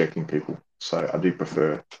ejecting people. So I do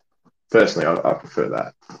prefer, personally, I prefer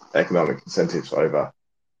that economic incentives over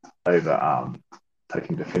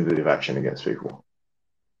taking definitive action against people.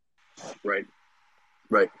 Right.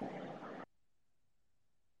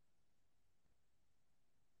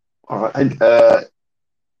 All right. And,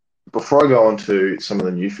 before I go on to some of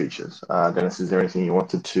the new features, Dennis, is there anything you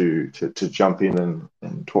wanted to jump in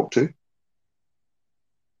and talk to?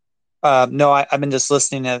 No, I've been just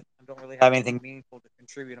listening. I don't really have anything meaningful to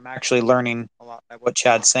contribute. I'm actually learning a lot by what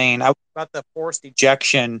Chad's saying. About the forced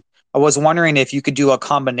ejection, I was wondering if you could do a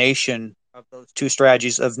combination of those two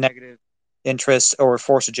strategies of negative interest or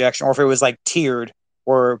forced ejection, or if it was like tiered,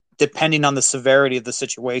 or depending on the severity of the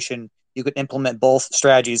situation, you could implement both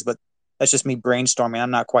strategies. But that's just me brainstorming.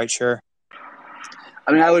 I'm not quite sure.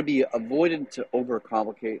 I mean, I would be avoided to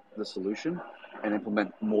overcomplicate the solution and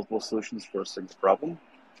implement multiple solutions for a single problem.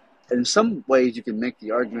 And in some ways, you can make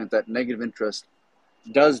the argument that negative interest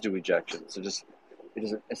does do ejections. It just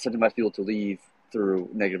incentivizes people to leave through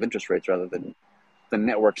negative interest rates rather than the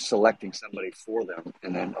network selecting somebody for them.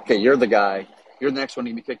 And then, okay, you're the guy, you're the next one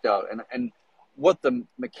to be kicked out. And what the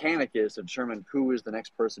mechanic is to determine who is the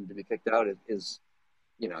next person to be kicked out is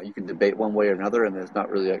you can debate one way or another, and there's not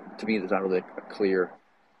really, to me, there's not really a clear,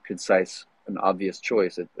 concise, and obvious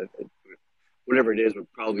choice. Whatever it is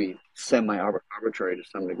would probably be semi-arbitrary to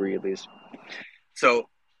some degree, at least. So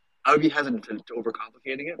I would be hesitant to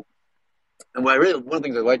overcomplicating it. And one of the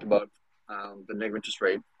things I liked about the negative interest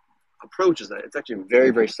rate approach is that it's actually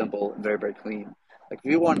very, very simple and very, very clean. Like,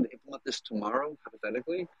 if you wanted to implement this tomorrow,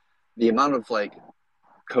 hypothetically, the amount of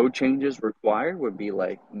code changes required would be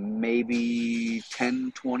like maybe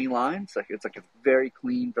 10, 20 lines. It's like a very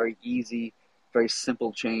clean, very easy, very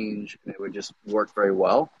simple change, and it would just work very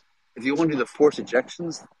well. If you want to do the forced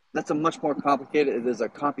ejections, that's a much more complicated. There's a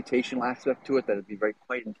computational aspect to it that would be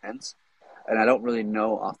quite intense, and I don't really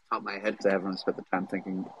know off the top of my head because I haven't spent the time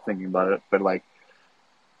thinking about it. But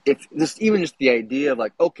if just the idea of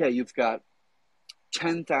okay, you've got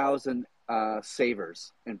 10,000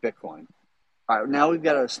 savers in Bitcoin. All right, now we've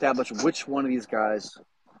got to establish which one of these guys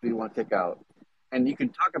do you want to kick out. And you can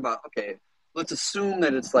talk about, okay, let's assume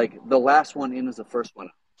that it's the last one in is the first one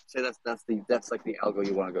out. Say that's the algo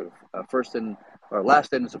you want to go first in, or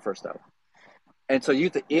last in is the first out. And so you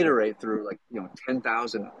have to iterate through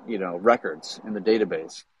 10,000 records in the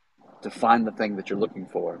database to find the thing that you're looking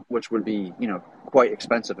for, which would be quite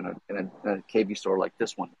expensive in a KB store like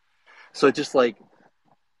this one. So it's just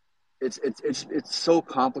it's so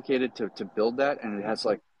complicated to build that, and it has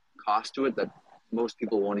cost to it that most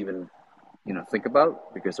people won't even think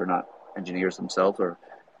about because they're not engineers themselves, or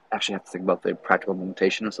actually have to think about the practical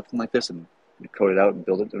implementation of something like this and code it out and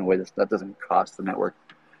build it in a way that doesn't cost the network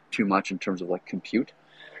too much in terms of compute.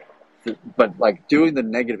 But doing the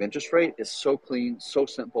negative interest rate is so clean, so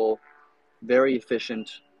simple, very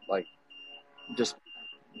efficient, just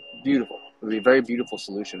beautiful. It would be a very beautiful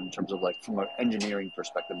solution in terms of from an engineering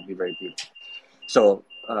perspective. It would be very beautiful. So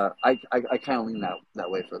I kind of lean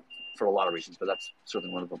that way for a lot of reasons, but that's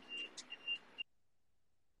certainly one of them.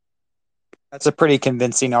 That's a pretty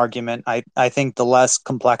convincing argument. I think the less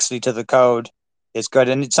complexity to the code is good.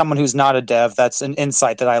 And someone who's not a dev, that's an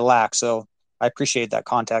insight that I lack. So I appreciate that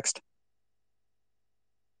context.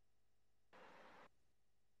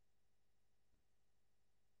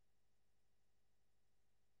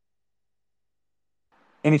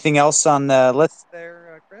 Anything else on the list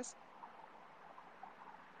there, Chris?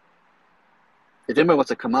 If anybody wants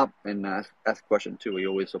to come up and ask a question too, he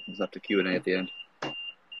always opens up to Q&A at the end.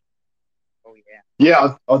 Oh, yeah.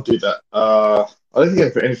 Yeah, I'll do that. I don't think I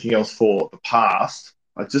have anything else for the past.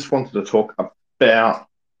 I just wanted to talk about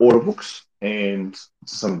order books and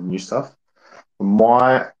some new stuff. from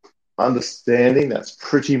my understanding, that's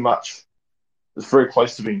pretty much, it's very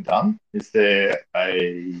close to being done. Is there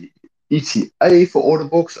a ETA for order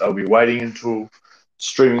books? Are we waiting until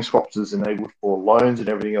streaming swaps is enabled for loans and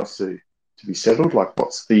everything else to be settled? Like,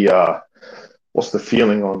 what's the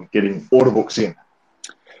feeling on getting order books in?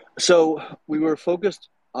 So we were focused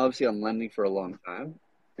obviously on lending for a long time,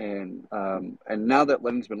 and now that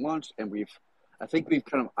lending's been launched, and I think we've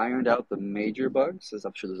kind of ironed out the major bugs. As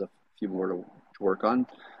I'm sure there's a few more to work on,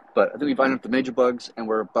 but I think we've ironed out the major bugs, and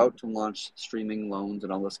we're about to launch streaming loans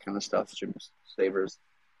and all this kind of stuff, streaming savers.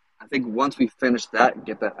 I think once we finish that and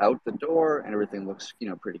get that out the door, and everything looks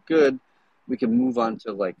pretty good, we can move on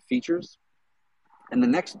to like features. And the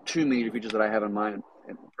next two major features that I have in mind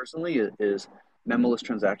personally is memoless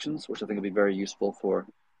transactions, which I think will be very useful for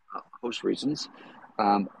a host of reasons.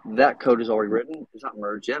 That code is already written. It's not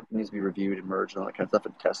merged yet. It needs to be reviewed and merged and all that kind of stuff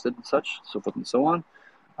and tested and such, so forth and so on.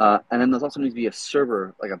 And then there's also needs to be a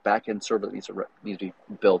server, like a back-end server that needs to be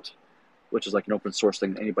built, which is like an open source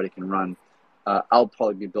thing that anybody can run. I'll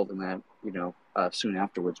probably be building that, soon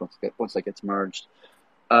afterwards once that gets merged.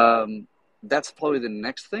 That's probably the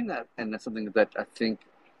next thing, and that's something that I think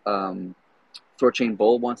THORChain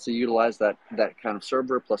Bull wants to utilize that kind of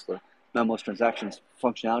server plus the memoless transactions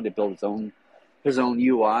functionality to build his own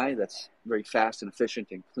UI that's very fast and efficient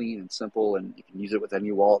and clean and simple, and you can use it with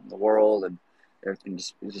any wallet in the world, and everything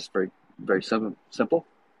is just very, very simple.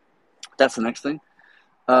 That's the next thing.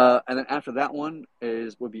 And then after that one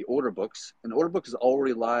would be order books, and order books is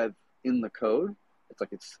already live in the code. It's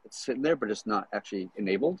like it's sitting there, but it's not actually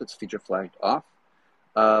enabled. It's feature flagged off.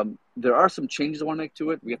 There are some changes I want to make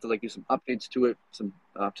to it. We have to do some updates to it,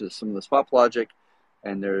 to some of the swap logic,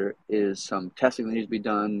 and there is some testing that needs to be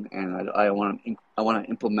done. And I want to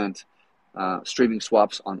implement streaming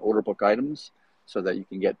swaps on order book items so that you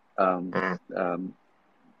can get a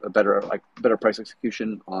better price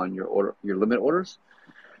execution on your limit orders.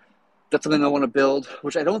 That's something I want to build,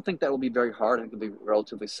 which I don't think that will be very hard. I think it'll be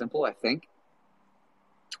relatively simple. I think.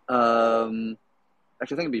 Actually, I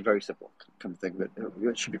think it'd be very simple. Come to think of it,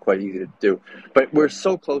 it should be quite easy to do. But we're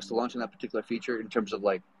so close to launching that particular feature in terms of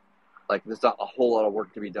like there's not a whole lot of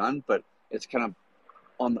work to be done, but it's kind of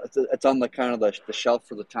on the kind of the shelf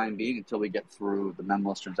for the time being until we get through the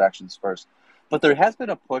memoless transactions first. But there has been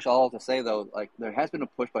a push. All I have to say though, there has been a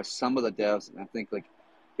push by some of the devs, and I think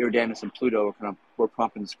Iridanus and Pluto were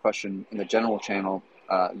prompting this question in the general channel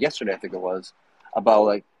yesterday, I think it was,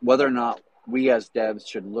 about whether or not we as devs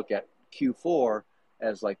should look at Q4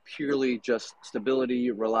 as purely just stability,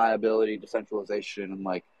 reliability, decentralization, and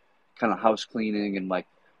kind of house cleaning, and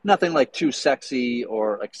nothing too sexy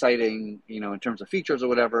or exciting, in terms of features or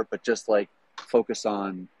whatever, but just focus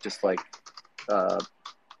on just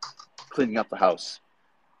cleaning up the house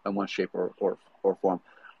in one shape or form.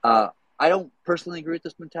 I don't personally agree with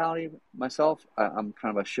this mentality myself. I'm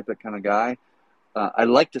kind of a ship it kind of guy. I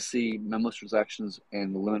like to see memoless transactions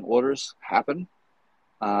and the limit orders happen,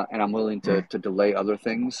 and I'm willing to delay other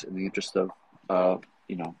things in the interest of the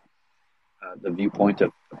viewpoint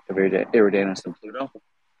of Iridanus and Pluto.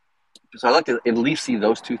 So I like to at least see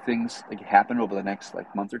those two things happen over the next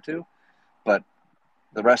month or two, but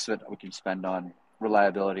the rest of it we can spend on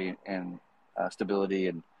reliability and stability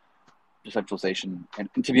and decentralization. And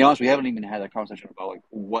to be honest, we haven't even had a conversation about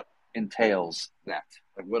what entails that.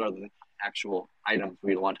 What are the actual items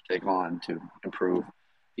we want to take on to improve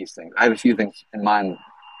these things? I have a few things in mind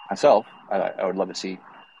myself. I would love to see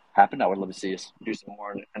happen. I would love to see us do some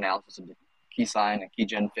more analysis of the key sign and key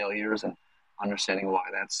gen failures and understanding why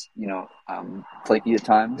that's flaky at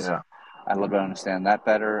times. Yeah. I'd love to understand that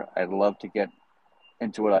better. I'd love to get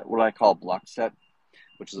into what I call block set,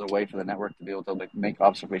 which is a way for the network to be able to make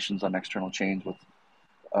observations on external chains with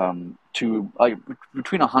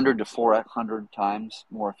between 100 to 400 times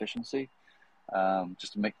more efficiency,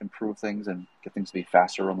 just to improve things and get things to be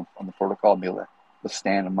faster on the protocol and be able to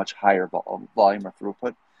withstand a much higher volume or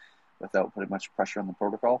throughput without putting much pressure on the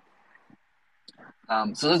protocol.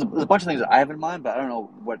 So there's a bunch of things that I have in mind, but I don't know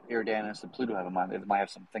what Iridanus and Pluto have in mind. They might have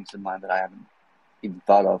some things in mind that I haven't even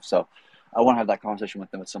thought of. So I want to have that conversation with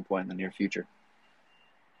them at some point in the near future.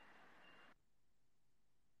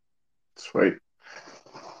 Sweet.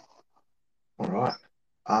 All right.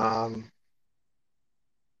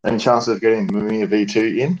 Any chance of getting Mumia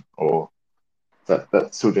V2 in, or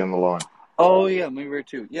that's still down the line? Oh yeah, Mumia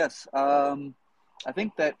V2. Yes. I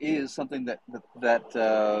think that is something that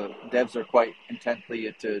devs are quite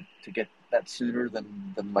intently to get that sooner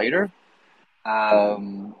than later.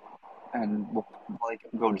 And we'll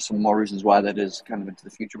go into some more reasons why that is kind of into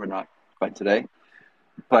the future, but not quite today.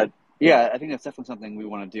 But yeah, I think that's definitely something we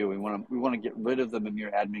want to do. We want to get rid of the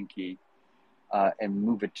Mimir admin key and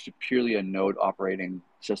move it to purely a node operating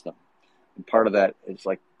system. And part of that is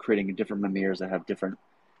like creating different memirs that have different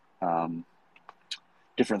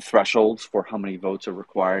thresholds for how many votes are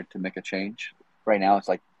required to make a change. Right now, it's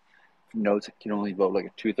like nodes can only vote like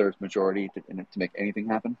a 2/3 majority to make anything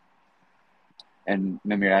happen. And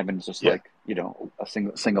memory admin is just like, a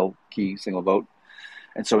single key, single vote.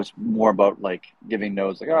 And so it's more about like giving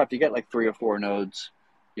nodes like, if you get like 3 or 4 nodes,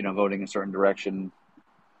 voting a certain direction,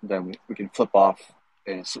 then we can flip off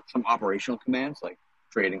some operational commands like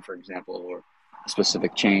trading, for example, or a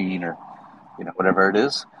specific chain or, whatever it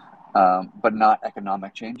is. But not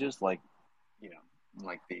economic changes like,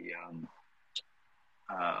 like the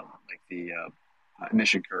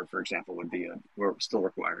emission curve, for example, would be where it still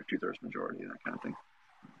require a 2/3 majority, that kind of thing.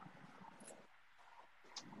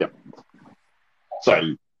 Yep.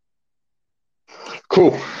 So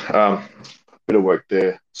cool. Bit of work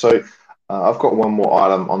there. So I've got one more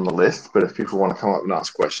item on the list, but if people want to come up and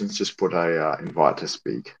ask questions, just put a invite to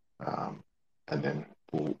speak, and then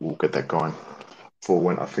we'll get that going for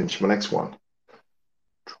when I finish my next one.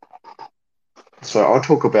 So I'll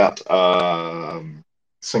talk about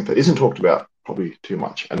something that isn't talked about probably too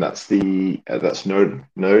much, and that's that's node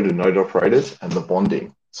and node operators and the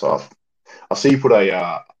bonding. So I see you put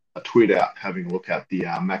a tweet out having a look at the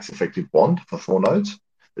max effective bond for THOR nodes.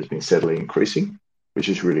 It's been steadily increasing, which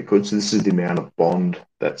is really good. So this is the amount of bond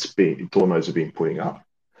THOR nodes have been putting up.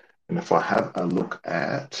 And if I have a look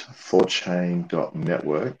at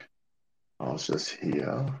THORChain.network, I was just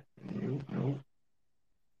here.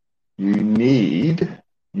 You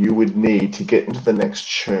would need to get into the next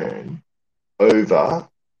churn over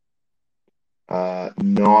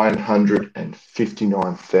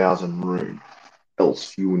 959,000 room,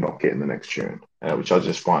 else you will not get in the next churn, which I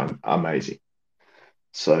just find amazing.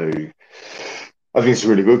 So I think it's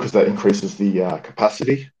really good because that increases the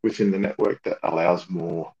capacity within the network, that allows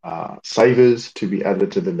more savers to be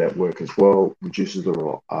added to the network as well, reduces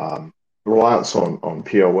the reliance on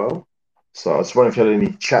POL. So I was wondering if you had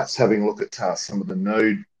any chats having a look at some of the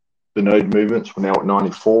node movements. We're now at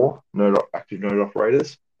 94 active node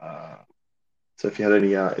operators. So if you had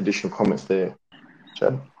any additional comments there,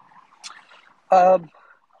 Chad.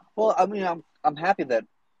 Well, I mean, I'm happy that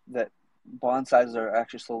bond sizes are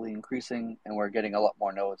actually slowly increasing, and we're getting a lot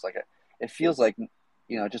more nodes. Like it feels like,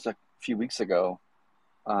 just a few weeks ago,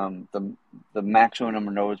 the maximum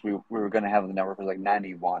number of nodes we were going to have in the network was like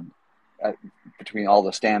 91, between all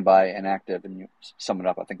the standby and active, and you sum it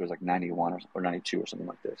up, I think it was like 91 or 92 or something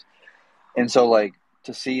like this. And so like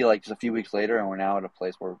to see like just a few weeks later, and we're now at a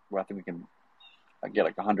place where I think we can get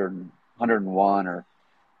like 100, 101 or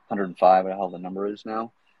 105, what the hell the number is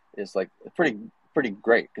now, is like pretty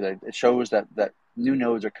great, because it shows that new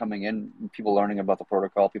nodes are coming in, people learning about the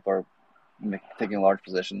protocol, people are taking large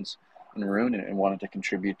positions in Rune and wanting to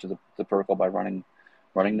contribute to the protocol by running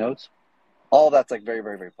nodes. All that's like very,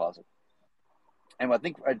 very, very positive. And I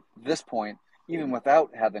think at this point, even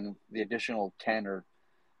without having the additional 10 or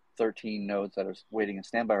 13 nodes that are waiting in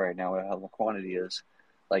standby right now, how the quantity is,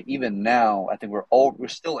 like even now, I think we're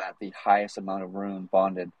still at the highest amount of Rune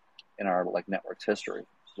bonded in our like network's history,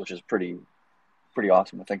 which is pretty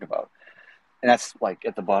awesome to think about. And that's like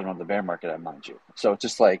at the bottom of the bear market, mind you. So it's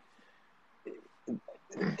just like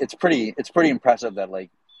it's pretty impressive that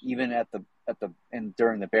like even and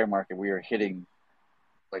during the bear market, we are hitting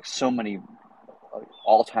like so many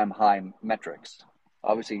all-time high metrics.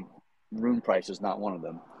 Obviously, Rune price is not one of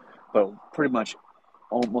them, but pretty much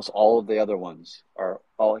almost all of the other ones are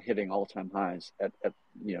all hitting all-time highs at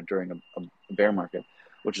during a bear market,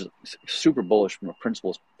 which is super bullish from a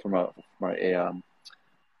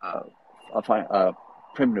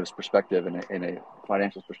primitives perspective and a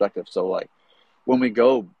financial perspective. So like when we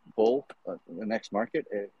go bull in the next market,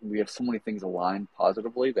 we have so many things aligned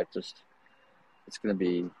positively that just it's going to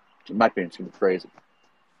be, in my opinion, it's going to be crazy.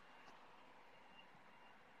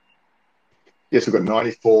 Yes, we've got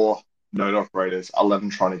 94 node operators, 11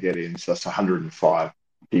 trying to get in, so that's 105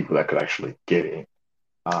 people that could actually get in,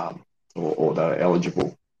 or that are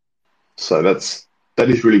eligible. So that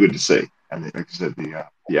is really good to see. And like I said,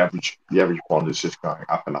 the average bond is just going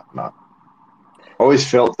up and up and up. I always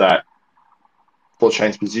felt that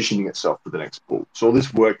THORChain's positioning itself for the next bull. So all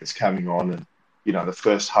this work that's coming on, and the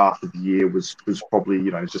first half of the year was probably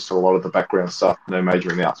just a lot of the background stuff, no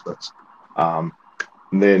major announcements. And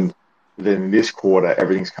then this quarter,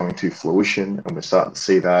 everything's coming to fruition, and we're starting to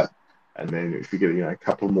see that. And then if we get a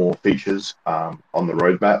couple more features on the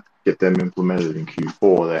roadmap, get them implemented in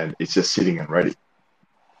Q4, then it's just sitting and ready.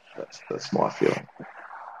 That's my feeling.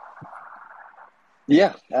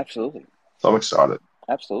 Yeah, absolutely. So I'm excited.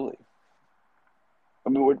 Absolutely. I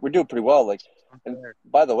mean, we're doing pretty well. Like, and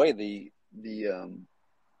by the way, the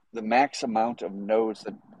max amount of nodes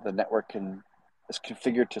that the network is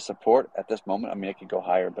configured to support at this moment. I mean, it could go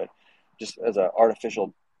higher, but just as an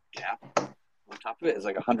artificial cap on top of it is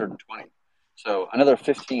like 120. So another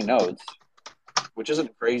 15 nodes, which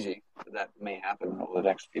isn't crazy. That may happen over the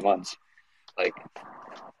next few months. Like,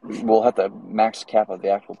 we'll have the max cap of the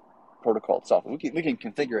actual protocol itself. We can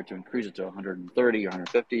configure it to increase it to 130 or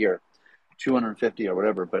 150 or 250 or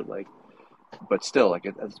whatever. But still, like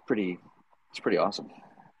it's pretty awesome.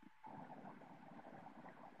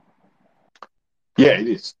 Yeah, it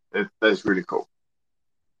is. That's really cool.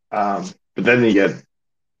 But then I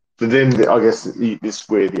guess this is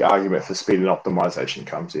where the argument for speed and optimization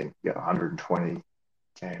comes in. You get 120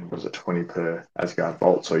 and was it 20 per Asgard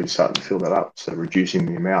volt? So you start to fill that up. So reducing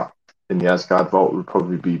the amount in the Asgard volt would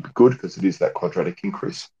probably be good because it is that quadratic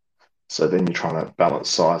increase. So then you're trying to balance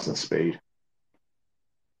size and speed.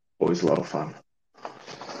 Always a lot of fun.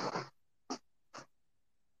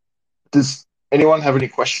 Does anyone have any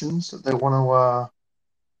questions that they want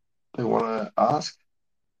to ask?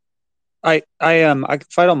 If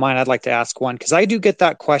I don't mind, I'd like to ask one because I do get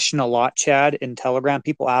that question a lot, Chad, in Telegram.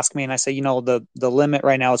 People ask me, and I say, the limit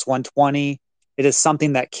right now is 120. It is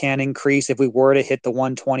something that can increase if we were to hit the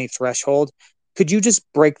 120 threshold. Could you just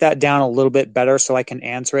break that down a little bit better so I can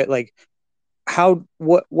answer it? Like,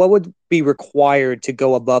 what would be required to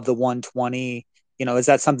go above the 120? Is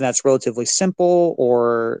that something that's relatively simple,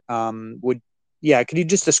 or could you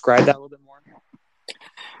just describe that a little bit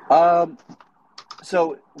more?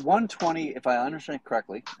 So 120, if I understand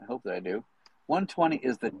correctly, I hope that I do, 120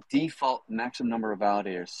 is the default maximum number of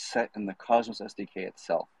validators set in the Cosmos SDK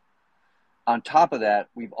itself. On top of that,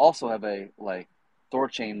 we've also have a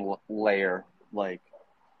THORChain layer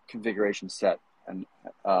configuration set and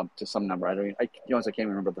to some number. I can't even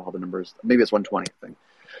remember all the numbers. Maybe it's 120, I think.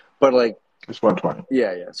 But it's 120.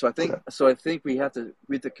 Yeah. So I think we have to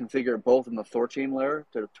configure both in the THORChain layer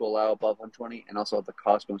to allow above 120, and also the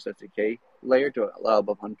Cosmos SDK layer to allow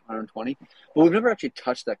above 120. But we've never actually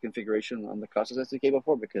touched that configuration on the Cosmos SDK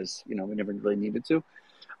before because we never really needed to.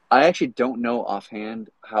 I actually don't know offhand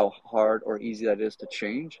how hard or easy that is to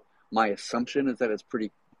change. My assumption is that it's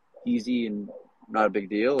pretty easy and not a big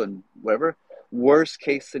deal and whatever. Worst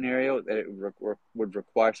case scenario, that it would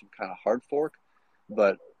require some kind of hard fork,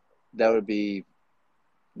 but that would be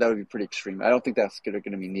pretty extreme. I don't think that's going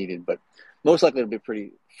to be needed, but most likely it'll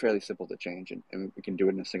be fairly simple to change, and we can do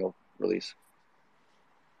it in a single release.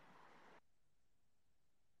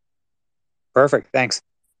 Perfect. Thanks.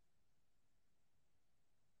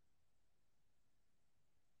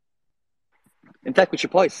 In fact, we should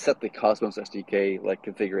probably set the Cosmos SDK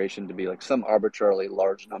configuration to be some arbitrarily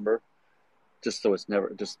large number, just so it's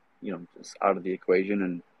never just out of the equation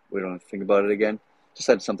and we don't have to think about it again. Just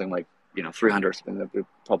set something 300 or something that we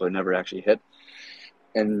probably never actually hit,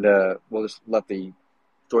 and we'll just let the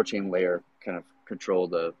THORChain layer kind of control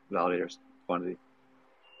the validators quantity.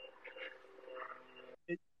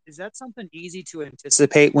 Is that something easy to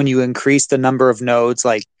anticipate when you increase the number of nodes?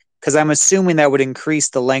 Because I'm assuming that would increase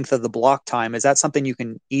the length of the block time. Is that something you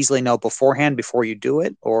can easily know beforehand before you do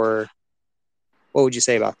it, or what would you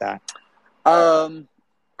say about that?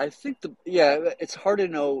 I think it's hard to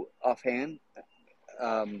know offhand.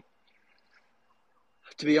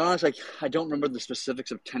 To be honest, I don't remember the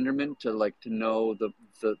specifics of Tendermint to know the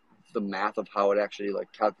math of how it actually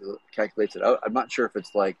calculates it out. I'm not sure if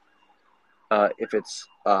it's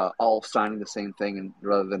all signing the same thing and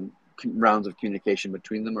rather than rounds of communication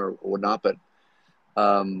between them or whatnot, but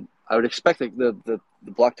I would expect the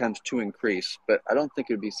block times to increase, but I don't think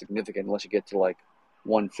it would be significant unless you get to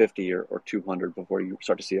 150 or 200 before you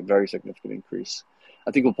start to see a very significant increase. I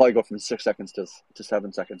think we'll probably go from 6 seconds to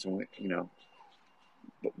 7 seconds when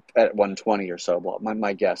at 120 or so. Well,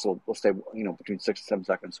 my guess we'll stay between 6 to 7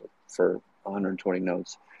 seconds for 120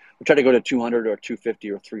 nodes. We try to go to 200 or 250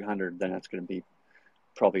 or 300, then that's going to be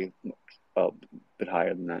probably a bit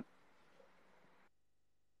higher than that.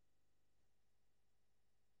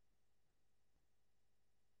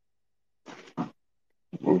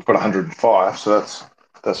 We've got 105, so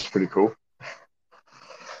that's pretty cool.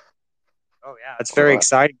 Oh yeah, it's very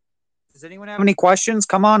exciting. Does anyone have any questions?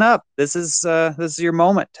 Come on up. This is your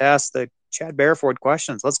moment to ask the Chad Barraford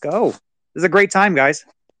questions. Let's go. This is a great time, guys.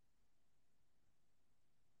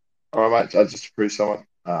 All right, mate. I just approve someone.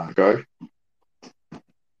 Go.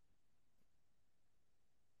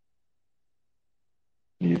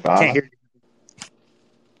 Can't hear you.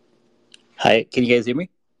 Hi, can you guys hear me?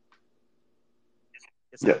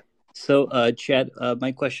 Yes, yeah. So, Chad,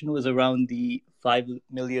 my question was around the 5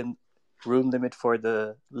 million room limit for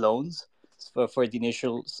the loans. for the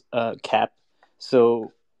initial cap.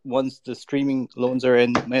 So once the streaming loans are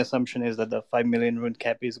in, my assumption is that the 5 million rune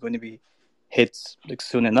cap is going to be hit like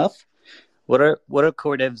soon enough. What are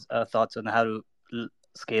core devs' thoughts on how to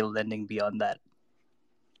scale lending beyond that?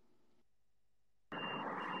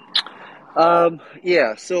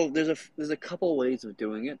 Yeah, so there's a couple ways of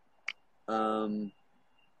doing it.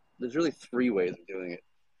 There's really three ways of doing it,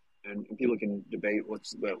 and people can debate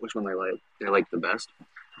which one they like the best.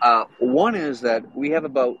 One is that we have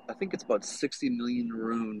I think it's about 60 million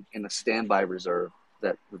rune in a standby reserve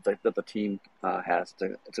that the team has.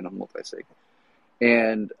 It's in a multi-sig,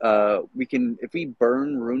 and we can, if we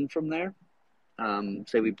burn rune from there,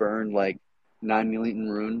 say we burn like 9 million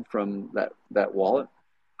rune from that wallet,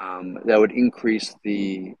 that would increase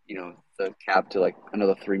the cap to like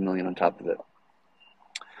another 3 million on top of it.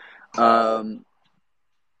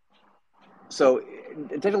 So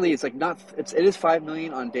technically, it's like it is 5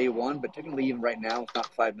 million on day one, but technically, even right now, it's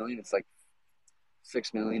not 5 million. It's like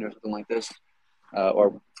 6 million or something like this,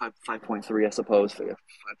 or 5.3, I suppose,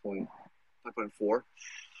 5.4.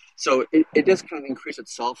 So it does kind of increase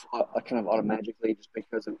itself kind of automatically just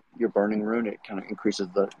because you're burning rune. It kind of increases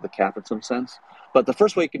the cap in some sense. But the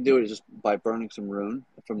first way you can do it is just by burning some rune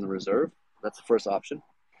from the reserve. That's the first option.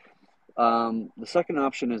 The second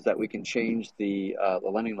option is that we can change the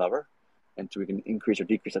lending lever, and so we can increase or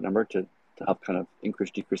decrease that number to help kind of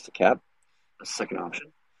decrease the cap. That's the second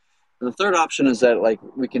option. And the third option is that like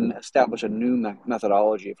we can establish a new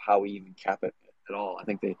methodology of how we even cap it at all. I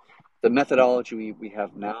think the methodology we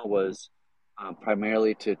have now was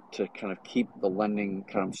primarily to kind of keep the lending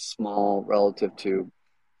kind of small relative to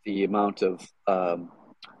the amount of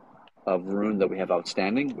rune that we have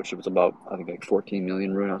outstanding, which was about, I think, like 14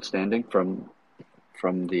 million rune outstanding from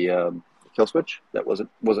the kill switch. That wasn't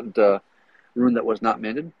rune that was not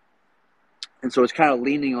minted. And so it's kind of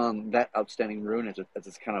leaning on that outstanding rune as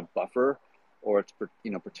this kind of buffer, or it's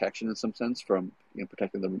protection in some sense from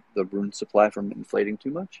protecting the rune supply from inflating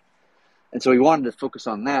too much. And so we wanted to focus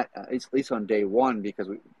on that at least on day one, because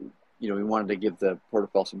we wanted to give the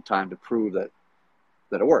protocol some time to prove that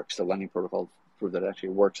it works. The lending protocol prove that it actually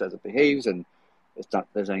works as it behaves, and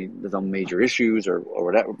there's no major issues or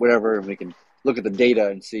whatever. And we can look at the data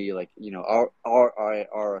and see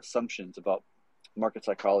our assumptions about market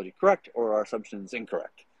psychology correct, or our assumptions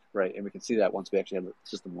incorrect, right? And we can see that once we actually have the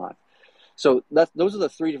system live. So those are the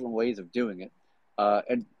three different ways of doing it.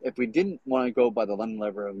 And if we didn't want to go by the lending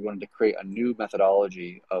lever and we wanted to create a new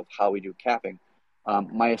methodology of how we do capping,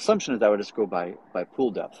 my assumption is I would just go by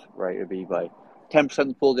pool depth, right? It'd be by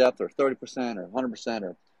 10% pool depth, or 30%, or 100%,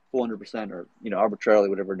 or 400%, or arbitrarily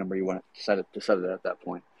whatever number you want to set it at that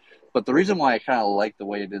point. But the reason why I kind of like the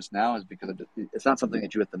way it is now is because it's not something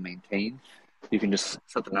that you have to maintain. You can just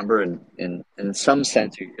set the number, and in some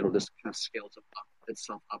sense, it'll just kind of scale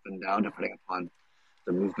itself up and down depending upon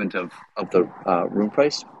the movement of the rune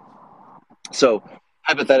price. So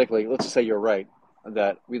hypothetically, let's just say you're right,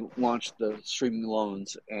 that we launched the streaming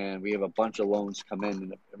loans and we have a bunch of loans come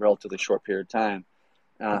in a relatively short period of time.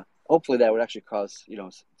 Hopefully that would actually cause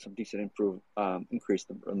some decent increase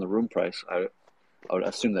in the rune price. I would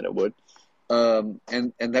assume that it would. And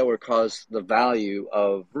that would cause the value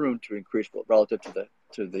of rune to increase relative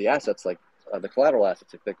to the assets, like the collateral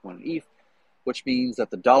assets like Bitcoin and ETH, which means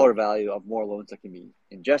that the dollar value of more loans that can be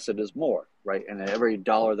ingested is more, right? And every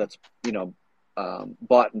dollar that's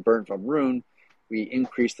bought and burned from rune, we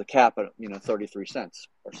increase the cap at 33 cents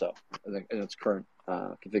or so in its current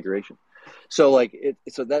configuration. So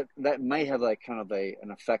that might have like kind of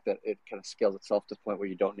an effect that it kind of scales itself to the point where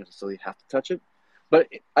you don't necessarily have to touch it. But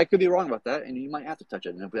I could be wrong about that, and you might have to touch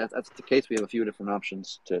it. And if that's the case, we have a few different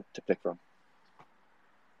options to pick from.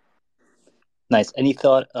 Nice. Any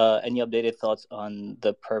updated thoughts on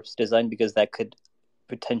the perps design? Because that could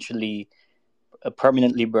potentially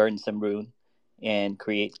permanently burn some rune and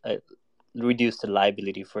reduce the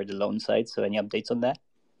liability for the loan side. So any updates on that?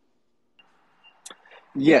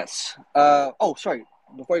 Yes. Sorry.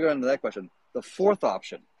 Before I go into that question, the fourth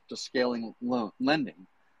option to scaling lending,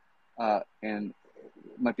 and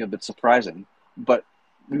it might be a bit surprising, but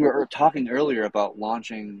we were talking earlier about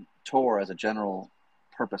launching THOR as a general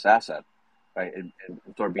purpose asset, right? In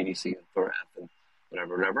THOR BDC and THOR F and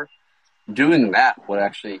whatever. Doing that would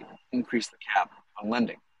actually increase the cap on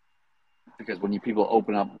lending, because when people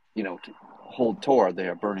open up, to hold THOR, they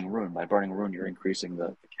are burning rune. By burning rune, you're increasing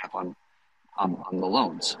the cap on the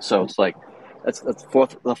loans. So it's like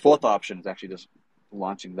the fourth option is actually just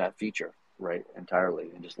launching that feature, right,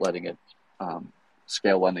 entirely, and just letting it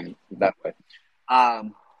scale lending that way.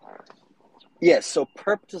 Yes. So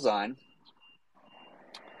perp design,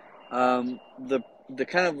 the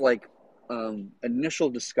kind of like initial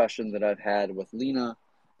discussion that I've had with Lena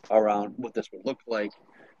around what this would look like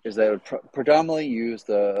is that it would predominantly use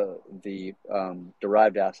the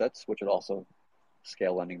derived assets, which would also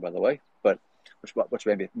scale lending, by the way, but which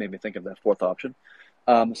made me think of that fourth option.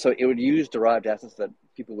 So it would use derived assets that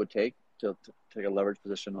people would take to take a leverage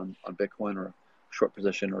position on Bitcoin, or short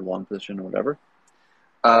position or long position or whatever.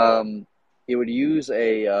 It would use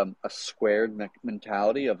a squared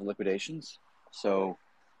mentality of liquidations. So,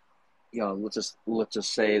 let's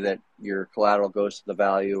just say that your collateral goes to the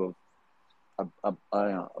value of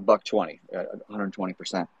 $1.20,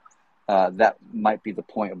 120%. That might be the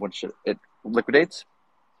point at which it liquidates.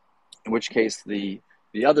 In which case, the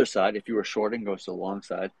other side, if you were shorting, goes to the long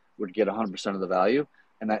side, would get 100% of the value,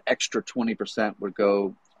 and that extra 20% would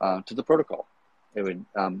go to the protocol. It would,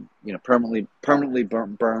 permanently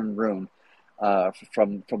burn Rune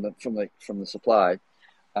from the supply,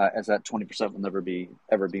 as that 20% will never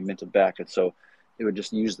ever be minted back. And so it would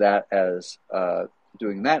just use that as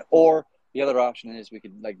doing that. Or the other option is we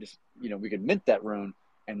could we could mint that Rune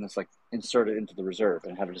and just insert it into the reserve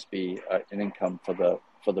and have it just be an income for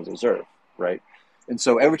the reserve, right? And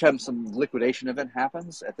so every time some liquidation event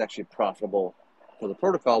happens, it's actually profitable for the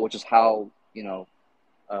protocol, which is how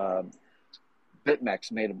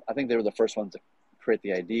BitMEX made them. I think they were the first ones to create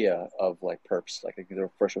the idea of perps. I think they were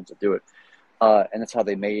the first ones to do it, and that's how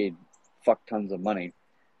they made fuck tons of money.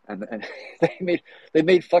 And they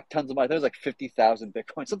made fuck tons of money. There was 50,000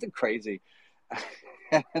 Bitcoin, something crazy.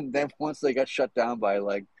 And then once they got shut down by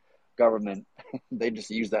government, they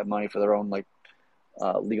just used that money for their own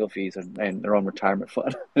legal fees and their own retirement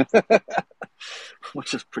fund,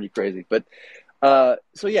 which is pretty crazy. But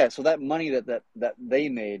so that money that they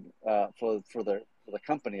made for the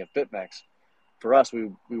company of BitMEX, for us,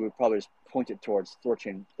 we would probably just point it towards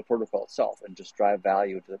THORChain, the protocol itself, and just drive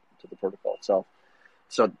value to the protocol itself.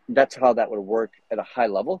 So that's how that would work at a high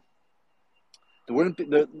level.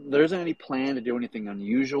 There isn't any plan to do anything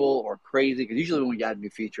unusual or crazy, because usually when we add new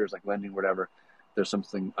features like lending or whatever, there's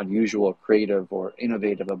something unusual or creative or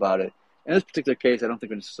innovative about it. In this particular case, I don't think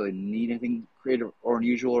we necessarily need anything creative or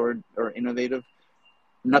unusual or innovative.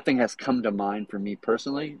 Nothing has come to mind for me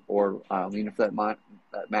personally, or for that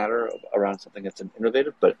matter, around something that's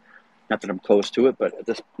innovative, but not that I'm close to it. But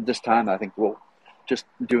at this time, I think we'll just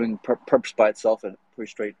doing perps by itself, and a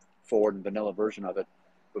pretty straightforward and vanilla version of it,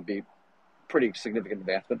 would be pretty significant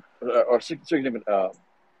advancement or significant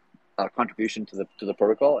contribution to the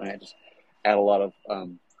protocol, and I just add a lot of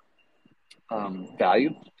value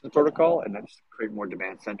to the protocol, and that's create more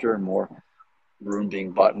demand center and more Rune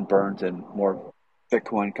being bought and burnt, and more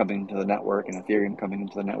Bitcoin coming into the network and Ethereum coming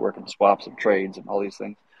into the network, and swaps and trades and all these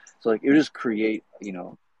things. So it would just create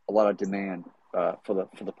a lot of demand for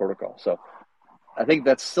the protocol. So I think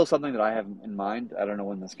that's still something that I have in mind. I don't know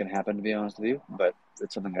when that's going to happen, to be honest with you, but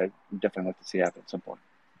it's something I definitely like to see happen at some point.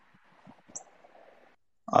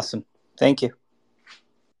 Awesome. Thank you.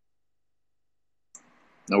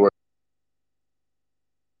 No worries.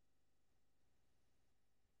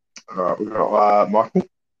 All right, we've got Michael.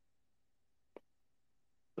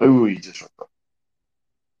 Oh, he just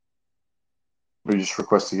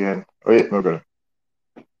request again. Oh yeah, no, got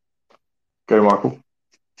it. Go, Michael.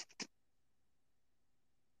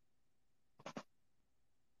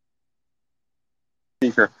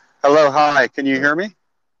 Speaker. Hello, hi. Can you hear me?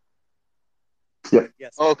 Yep.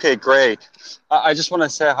 Yes. Okay, great. I just want to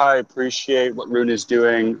say hi. I appreciate what Rune is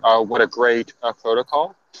doing. What a great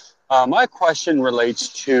protocol. My question relates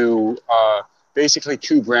to basically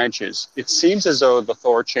two branches. It seems as though the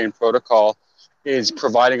THORChain protocol is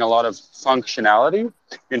providing a lot of functionality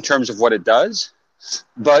in terms of what it does.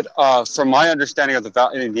 But from my understanding of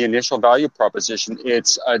the initial value proposition,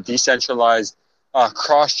 it's a decentralized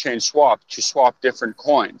cross-chain swap to swap different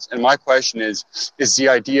coins. And my question is the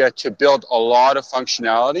idea to build a lot of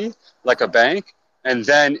functionality like a bank and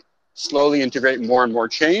then slowly integrate more and more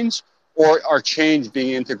chains, or are chains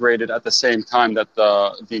being integrated at the same time that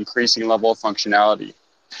the increasing level of functionality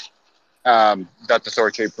that the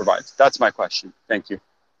THORChain provides? That's my question. Thank you.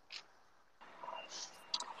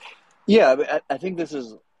 Yeah, I think this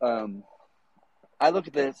is, I look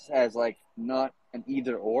at this as not an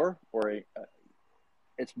either or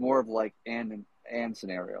it's more of an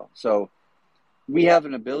scenario. So we have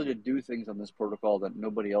an ability to do things on this protocol that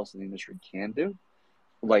nobody else in the industry can do.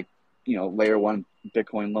 Layer one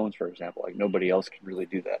Bitcoin loans, for example, nobody else can really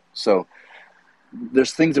do that. So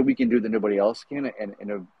there's things that we can do that nobody else can. And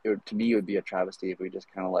to me, it would be a travesty if we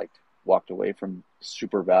just kind of walked away from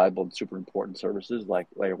super valuable and super important services like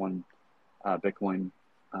layer one Bitcoin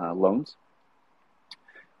loans.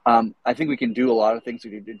 I think we can do a lot of things.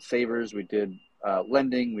 We did savers, we did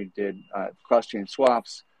lending, we did cross-chain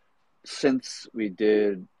swaps, synths, we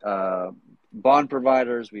did bond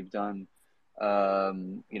providers, we've done, we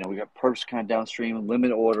got perps kind of downstream,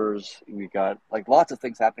 limit orders, we got like lots of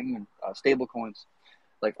things happening, stable coins,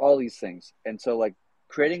 like all these things. And so like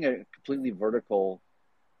creating a completely vertical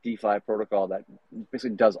DeFi protocol that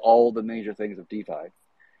basically does all the major things of DeFi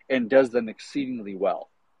and does them exceedingly well,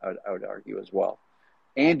 I would argue as well,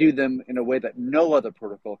 and do them in a way that no other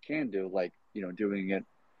protocol can do, like, doing it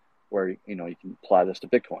where, you can apply this to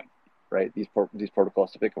Bitcoin, right? These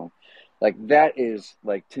protocols to Bitcoin. Like that is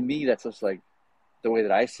like, to me, that's just like the way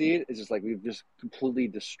that I see it is just like, we've just completely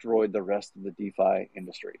destroyed the rest of the DeFi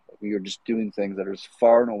industry. Like, we are just doing things that are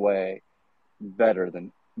far and away better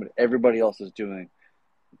than what everybody else is doing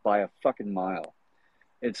by a fucking mile.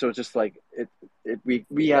 And so it's just like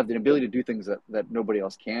we have the ability to do things that nobody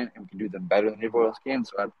else can, and we can do them better than everybody else can.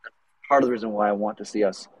 So that's part of the reason why I want to see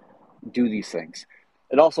us do these things.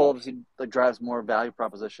 It also obviously drives more value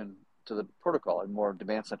proposition to the protocol and more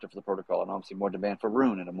demand center for the protocol, and obviously more demand for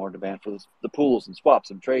Rune and more demand for the pools and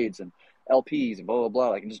swaps and trades and LPs and blah blah blah.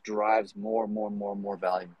 Like, it just drives more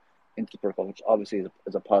value into the protocol, which obviously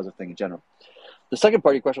is a positive thing in general. The second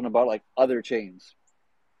part of your question about like other chains.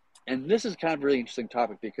 And this is kind of a really interesting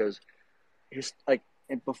topic because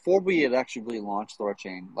before we had actually really launched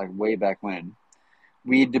THORChain, like way back when,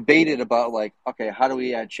 we debated about like, okay, how do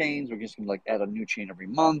we add chains? We're just going to like add a new chain every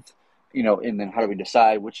month, and then how do we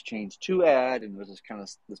decide which chains to add? And there's this kind of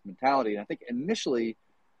this mentality. And I think initially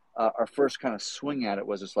our first kind of swing at it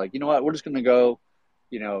was just like, you know what, we're just going to go,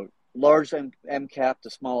 large MCAP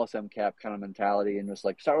to smallest MCAP kind of mentality, and just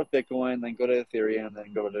like start with Bitcoin, then go to Ethereum, and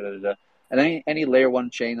then go to and any layer one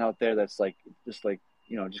chain out there that's like just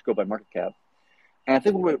go by market cap. And I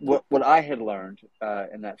think what I had learned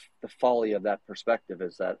in that the folly of that perspective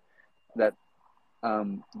is that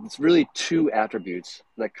it's really two attributes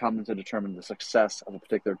that come to determine the success of a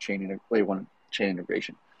particular layer one chain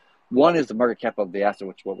integration. One is the market cap of the asset,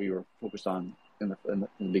 which is what we were focused on in the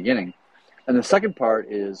beginning, and the second part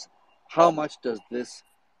is how much does this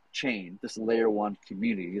chain, this layer one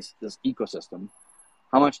community, this ecosystem,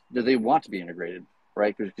 how much do they want to be integrated,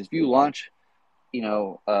 right? Because if you launch,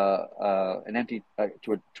 an empty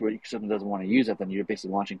to an ecosystem that doesn't want to use it, then you're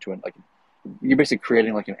basically launching you're basically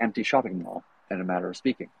creating like an empty shopping mall, in a matter of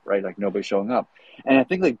speaking, right? Like nobody's showing up. And I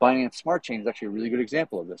think like Binance Smart Chain is actually a really good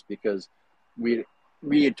example of this, because we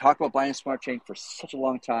had talked about Binance Smart Chain for such a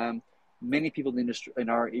long time. Many people in the industry, in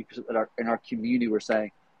our community, were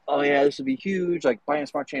saying, oh yeah, this would be huge. Like Binance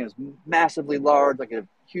Smart Chain is massively large, like a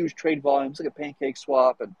huge trade volumes, like a pancake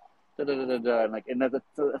swap, and and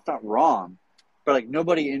that's not wrong. But like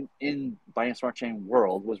nobody in Binance Smart Chain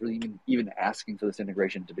world was really even asking for this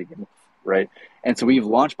integration to begin with, right? And so we've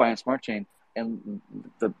launched Binance Smart Chain, and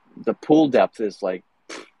the pool depth is like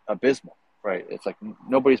abysmal, right? It's like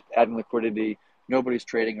nobody's adding liquidity, nobody's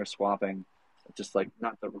trading or swapping. It's just like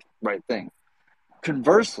not the right thing.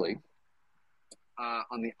 Conversely,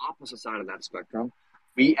 on the opposite side of that spectrum,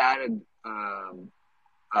 we added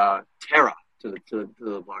Terra to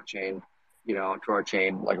the blockchain, to our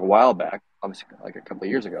chain like a while back, obviously like a couple of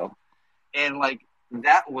years ago, and like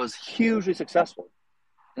that was hugely successful.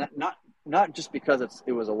 Not just because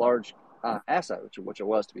it was a large asset, which it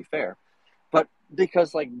was, to be fair, but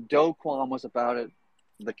because like Do Kwon was about it,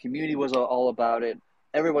 the community was all about it.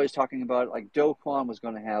 Everybody's talking about it. Like Do Kwon was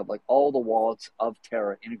going to have like all the wallets of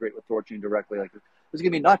Terra integrate with THORChain directly. Like there's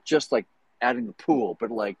going to be not just like adding the pool,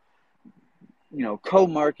 but like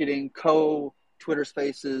co-marketing, Twitter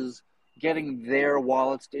Spaces, getting their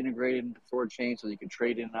wallets to integrate into THORChain so you can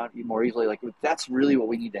trade in and out more easily. Like that's really what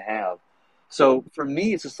we need to have. So for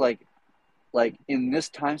me, it's just like in this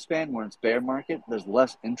time span when it's bear market, there's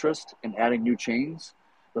less interest in adding new chains.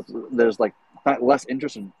 There's like less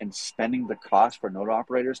interest in spending the cost for node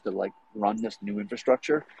operators to like run this new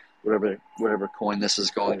infrastructure, whatever coin this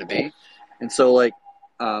is going to be. And so like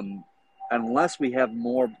unless we have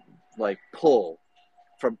more like pull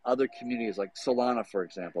from other communities, like Solana, for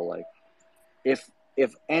example, like if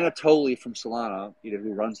Anatoly from Solana,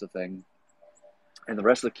 who runs the thing, and the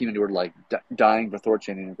rest of the community were like dying for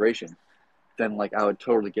THORChain integration, then like I would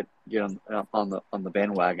totally get on the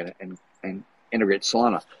bandwagon and integrate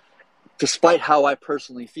Solana. Despite how I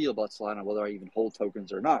personally feel about Solana, whether I even hold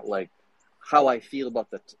tokens or not, like how I feel about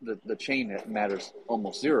the chain matters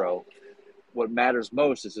almost zero. What matters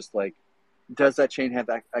most is just like, does that chain have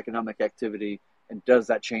economic activity, and does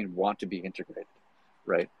that chain want to be integrated,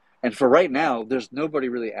 right? And for right now, there's nobody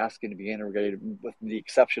really asking to be integrated, with the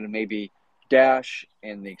exception of maybe Dash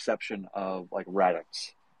and the exception of like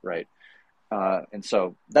Radix, right? And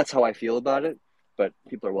so that's how I feel about it. but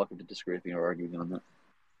people are welcome to disagree with me or arguing on that.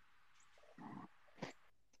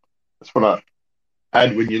 That's what I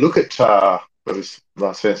add. When you look at this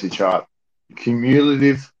last fancy chart,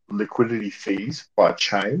 cumulative liquidity fees by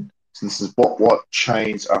chain. So this is what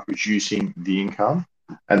chains are producing the income.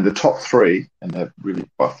 And the top three, and they're really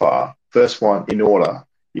by far, first one in order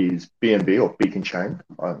is BNB or Beacon Chain.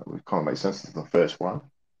 It kind of makes sense. It's the first one.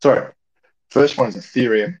 Sorry, first one is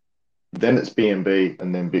Ethereum, then it's BNB,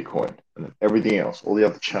 and then Bitcoin. And then everything else, all the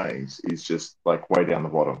other chains, is just like way down the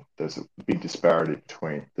bottom. There's a big disparity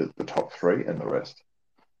between the top three and the rest.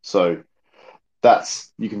 So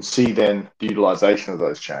you can see then the utilization of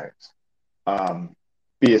those chains.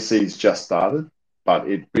 BSC's just started, but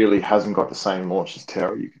it really hasn't got the same launch as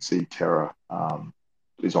Terra. You can see Terra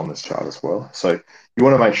is on this chart as well. So you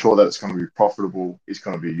want to make sure that it's going to be profitable, it's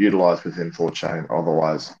going to be utilized within THORChain.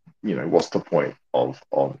 Otherwise, what's the point of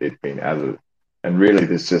it being added? And really,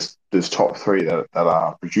 there's top three that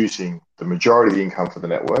are producing the majority of the income for the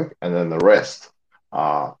network, and then the rest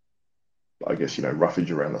are, I guess,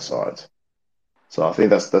 roughage around the sides. So I think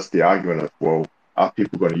that's the argument of, well, are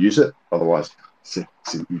people going to use it? Otherwise,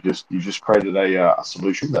 you just created a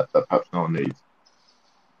solution that perhaps no one needs.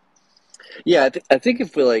 Yeah, I think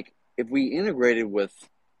if we integrated with,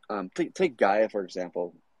 take Gaia for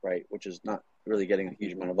example, right, which is not really getting a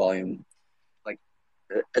huge amount of volume. Like,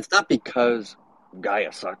 it's not because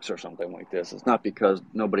Gaia sucks or something like this. It's not because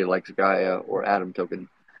nobody likes Gaia or Atom Token.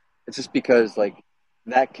 It's just because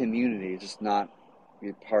that community is just not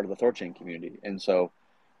part of the THORChain community. And so,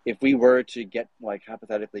 if we were to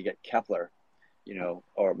hypothetically get Kepler,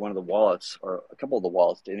 or one of the wallets or a couple of the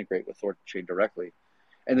wallets to integrate with THORChain directly.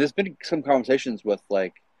 And there's been some conversations with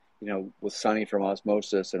with Sunny from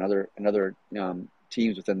Osmosis and other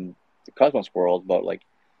teams within the Cosmos world about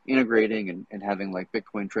integrating and having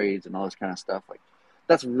Bitcoin trades and all this kind of stuff.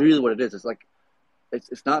 That's really what it is.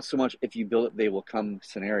 It's not so much if you build it, they will come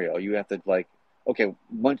scenario. You have to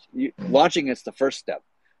launching is the first step.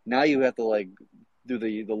 Now you have to do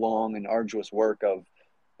the long and arduous work of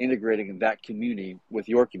integrating that community with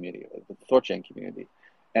your community, with the THORChain community.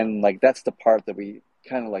 And that's the part that we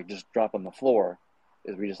kind of just drop on the floor,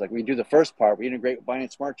 is we just we do the first part, we integrate with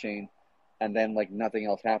Binance Smart Chain, and then nothing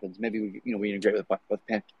else happens. Maybe we integrate with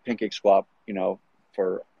Pancake Swap,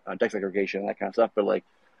 for DEX aggregation and that kind of stuff. But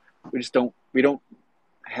we don't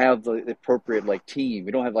have the appropriate team.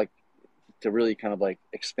 We don't have to really kind of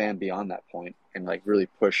expand beyond that point and really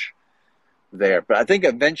push there. But I think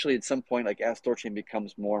eventually at some point, as THORChain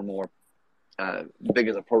becomes more and more big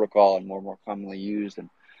as a protocol and more commonly used and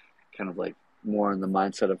kind of more in the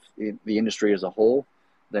mindset of the industry as a whole,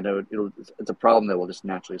 then it's a problem that will just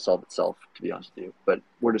naturally solve itself, to be honest with you. But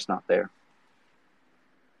we're just not there.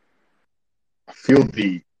 I feel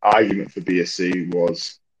the argument for BSC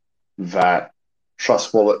was that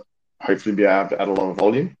Trust Wallet hopefully be able to add a lot of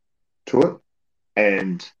volume to it,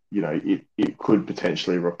 and it could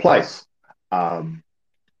potentially replace BNB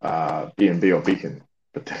or Beacon.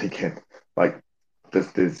 But then again,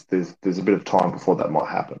 there's a bit of time before that might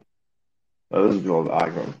happen. This is the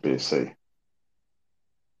argument with BSC.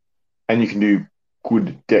 And you can do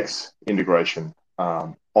good DEX integration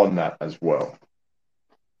on that as well.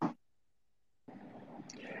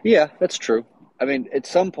 Yeah, that's true. I mean, at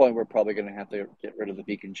some point, we're probably going to have to get rid of the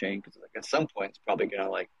Beacon chain because at some point, it's probably going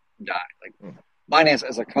to die. Binance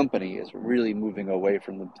as a company is really moving away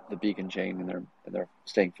from the Beacon chain, and they're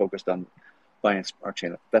staying focused on Binance Smart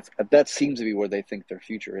Chain. That seems to be where they think their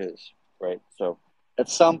future is, right? So at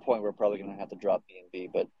some point, we're probably going to have to drop BNB,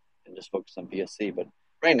 and just focus on BSC. But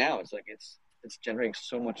right now, it's it's generating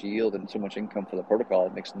so much yield and so much income for the protocol.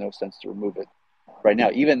 It makes no sense to remove it right now.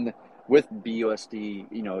 Even with BUSD,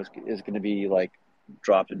 is going to be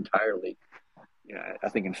dropped entirely. I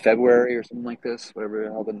think in February or something like this, whatever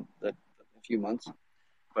held in a few months.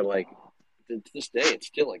 But to this day, it's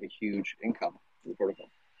still a huge income for the protocol.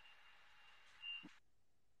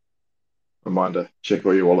 Reminder: check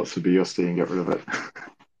all your wallets for BUSD and get rid of it.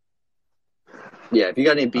 Yeah, if you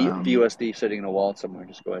got any BUSD sitting in a wallet somewhere,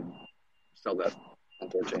 just go ahead and sell that on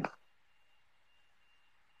THORChain.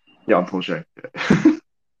 Yeah, on THORChain.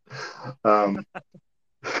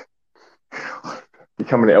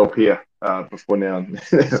 Becoming an LP before now.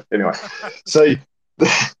 Anyway, so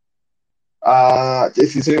if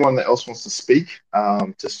there's anyone that else wants to speak,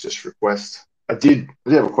 just request. I did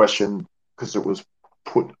have a question because it was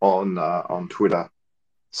put on Twitter.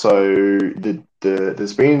 So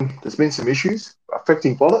there's been some issues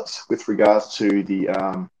affecting wallets with regards to the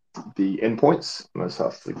endpoints and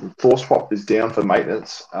stuff. THORswap is down for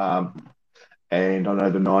maintenance. And I know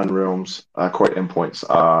the 9 realms quote endpoints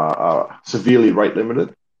are severely rate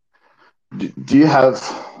limited. do you have?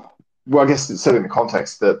 Well, I guess it's set in the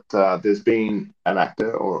context that there's been an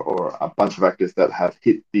actor or a bunch of actors that have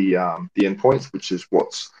hit the endpoints, which is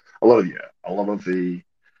what's a lot of the a lot of the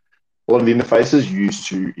a lot of the interfaces used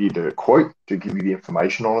to either quote to give you the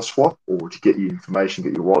information on a swap, or to get you information,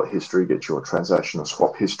 get your wallet history, get your transactional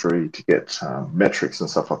swap history, to get metrics and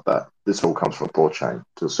stuff like that. This all comes from THORChain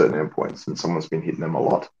to certain endpoints, and someone's been hitting them a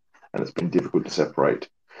lot, and it's been difficult to separate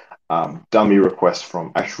dummy requests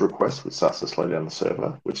from actual requests, which starts to slow down the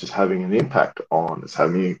server, which is having an impact on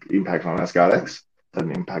AsgardX, having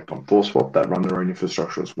an impact on THORswap that run their own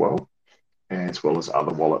infrastructure as well, and as well as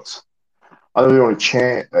other wallets. I really want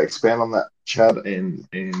to expand on that, Chad, and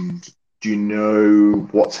do you know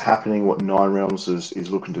what's happening, what Nine Realms is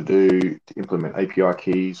looking to do to implement API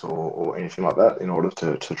keys or anything like that in order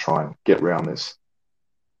to try and get around this?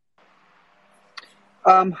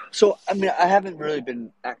 So I mean, I haven't really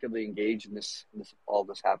been actively engaged in all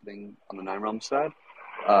this happening on the Nine Realms side.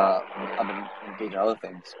 I've been engaged in other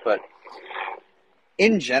things, but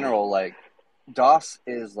in general, like DOS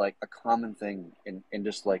is like a common thing in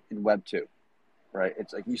just like in Web 2, right?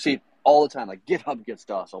 It's like you see it all the time. Like GitHub gets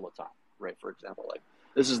DOS all the time, right? For example, like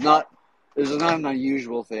this is not an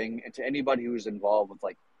unusual thing, and to anybody who's involved with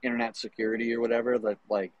like internet security or whatever, that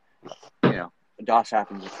like DOS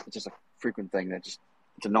happens. It's just a frequent thing that just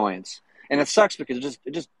it's annoyance, and it sucks because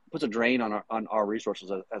it just puts a drain on our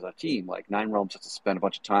resources as a team. Like Nine Realms has to spend a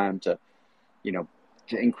bunch of time to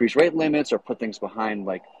to increase rate limits or put things behind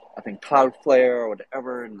like I think Cloudflare or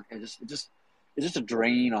whatever, and it's just a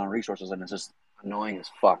drain on resources, and it's just annoying as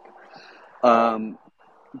fuck.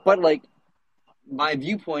 But like my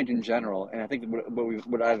viewpoint in general, and I think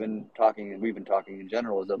what I've been talking and we've been talking in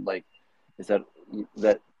general is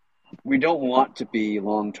that we don't want to be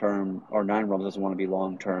long term, or Nine Realms doesn't want to be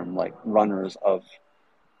long term like runners of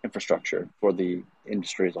infrastructure for the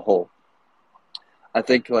industry as a whole. I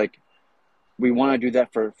think like we want to do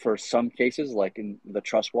that for some cases, like in the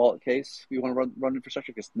Trust Wallet case, we want to run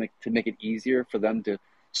infrastructure to make it easier for them to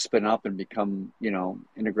spin up and become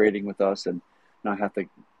integrating with us and not have to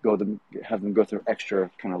have them go through extra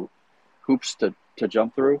kind of hoops to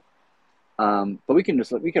jump through. But we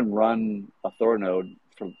can run a Thor node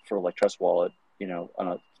for like Trust Wallet, on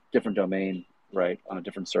a different domain, right, on a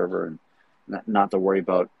different server, and not to worry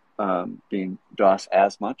about being DOS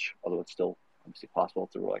as much, although it's still obviously possible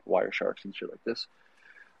through like Wiresharks and shit like this.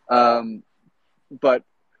 But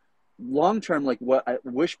long term, like what I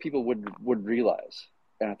wish people would realize,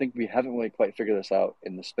 and I think we haven't really quite figured this out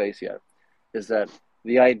in the space yet, is that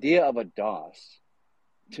the idea of a DOS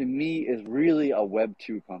to me is really a Web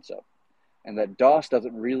 2 concept. And that DOS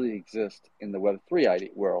doesn't really exist in the Web 3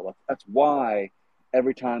 world. That's why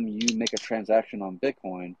every time you make a transaction on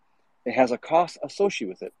Bitcoin, it has a cost associated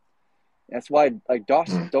with it. That's why like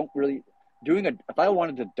DOS don't really if I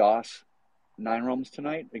wanted to DOS Nine Realms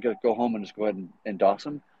tonight, I could go home and just go ahead and DOS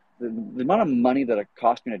them. The amount of money that it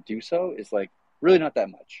cost me to do so is like really not that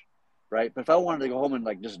much, right? But if I wanted to go home and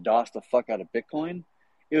like just DOS the fuck out of Bitcoin,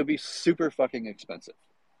 it would be super fucking expensive,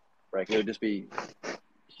 right? It would just be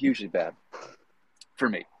hugely bad for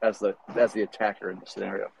me as the attacker in the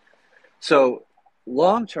scenario. So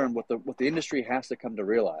long term, what the industry has to come to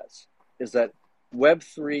realize is that Web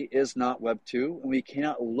 3 is not Web 2, and we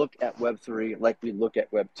cannot look at Web 3 like we look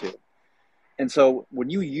at Web 2. And so when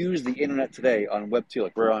you use the internet today on Web 2,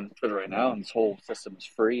 like we're on Twitter right now, and this whole system is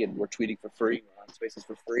free, and we're tweeting for free, we're on Spaces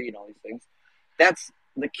for free, and all these things, that's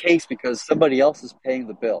the case because somebody else is paying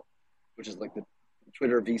the bill, which is like the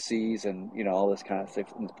Twitter VCs and all this kind of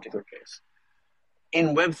stuff in this particular case.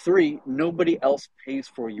 In Web 3, nobody else pays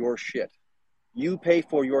for your shit. You pay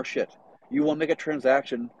for your shit. You will make a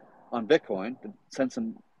transaction on Bitcoin to send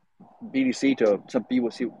some BTC to some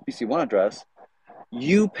BC1 address.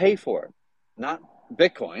 You pay for it, not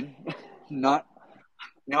Bitcoin, not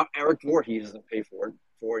Eric Voorhees doesn't pay for it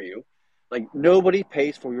for you. Like nobody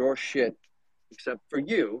pays for your shit except for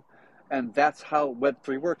you, and that's how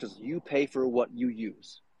Web3 works. Is you pay for what you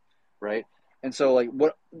use, right? And so, like,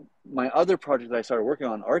 what my other project that I started working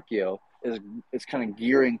on, Archeo, is kind of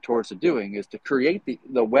gearing towards doing is to create the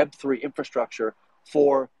Web3 infrastructure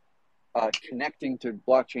for connecting to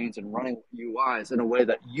blockchains and running UIs in a way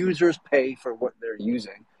that users pay for what they're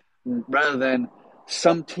using, rather than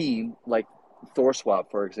some team like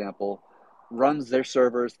THORswap, for example, runs their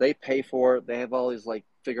servers, they pay for it, they have all these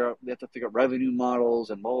they have to figure out revenue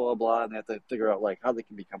models and blah blah blah, and they have to figure out like how they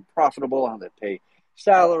can become profitable, how they pay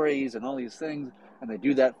salaries and all these things, and they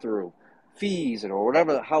do that through fees or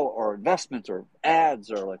whatever, or investments or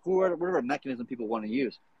ads or like whatever mechanism people want to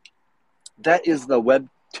use. That is the Web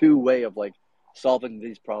 2 way of like solving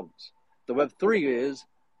these problems. The Web 3 is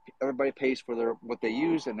everybody pays for what they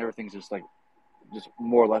use, and everything's just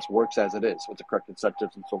more or less works as it is with the correct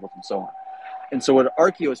incentives and so forth and so on. And so what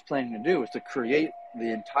Archeo is planning to do is to create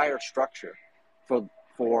the entire structure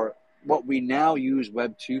for what we now use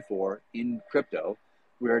Web 2 for in crypto.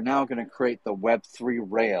 We are now going to create the Web 3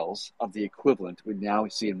 rails of the equivalent we now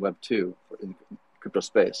see in Web 2 in crypto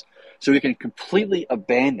space. So we can completely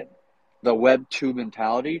abandon the Web 2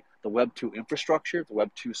 mentality, the Web 2 infrastructure, the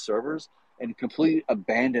Web 2 servers, and completely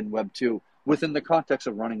abandon Web 2 within the context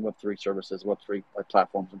of running Web 3 services, Web 3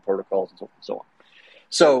 platforms and protocols and so forth and so on.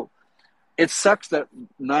 So it sucks that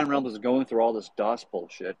Nine Realms is going through all this DOS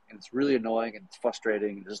bullshit, and it's really annoying and it's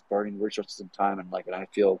frustrating and just burning resources and time, and I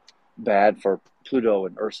feel bad for Pluto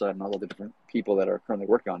and Ursa and all of the different people that are currently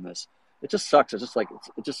working on this. It just sucks. It's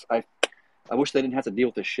just I wish they didn't have to deal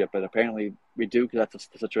with this shit, but apparently we do, because that's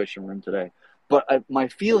the situation we're in today. But my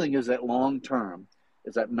feeling is that long term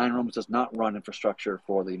is that Nine Realms does not run infrastructure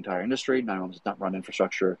for the entire industry. Nine Realms does not run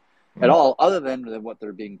infrastructure at all, other than what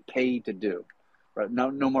they're being paid to do. Right?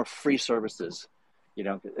 No more free services.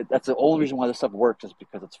 That's the only reason why this stuff works, is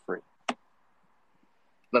because it's free.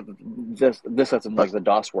 But this doesn't like the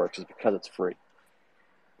DOS works, is because it's free.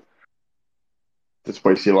 That's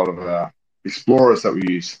why you see a lot of explorers that we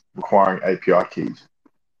use requiring API keys.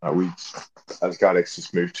 As Gardex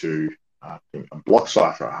just moved to a block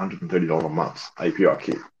size for $130 a month API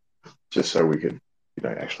key, just so we could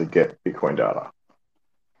actually get Bitcoin data.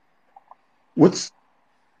 What's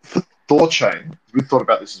for THORChain? We thought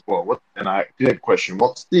about this as well. And I did have a question.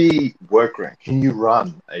 What's the workaround? Can you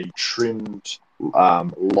run a trimmed,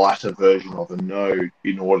 lighter version of a node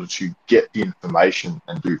in order to get the information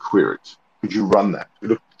and do queries? Could you run that?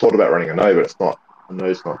 We thought about running a node, but a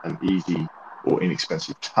node's not an easy or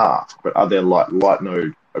inexpensive task. But are there light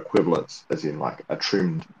node equivalents, as in like a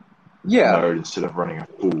trimmed node instead of running a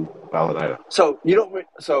full validator? So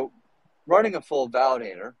running a full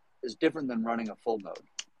validator is different than running a full node.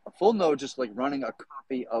 A full node is just like running a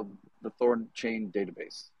copy of the THORChain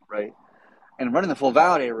database, right? And running the full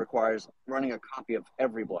validator requires running a copy of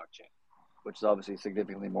every blockchain, which is obviously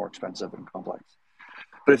significantly more expensive and complex.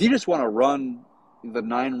 But if you just want to run the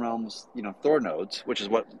Nine Realms, Thor nodes, which is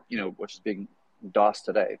which is being DOS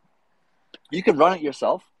today, you can run it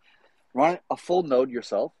yourself, run a full node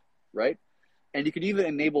yourself, right? And you can even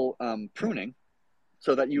enable pruning,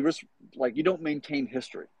 so that you just you don't maintain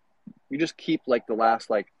history. You just keep the last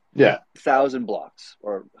 1,000 blocks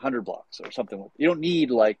or 100 blocks or something. You don't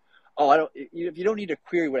need if you don't need to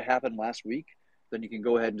query what happened last week, then you can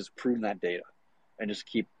go ahead and just prune that data. And just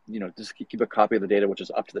keep a copy of the data, which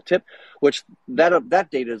is up to the tip, which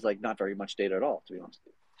that data is not very much data at all, to be honest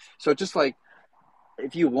with you. So it's just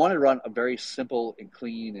if you want to run a very simple and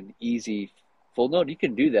clean and easy full node, you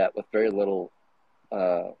can do that with very little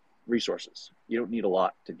resources. You don't need a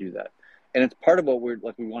lot to do that. And it's part of what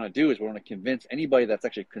we want to do is we want to convince anybody that's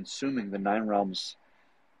actually consuming the Nine Realms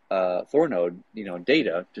Thor node,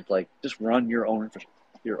 data to just run your own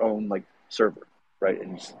server, right,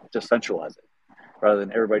 and just centralize it. Rather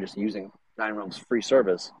than everybody just using Nine Realms free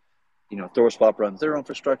service, THORSwap runs their own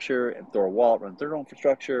infrastructure, and THORWallet runs their own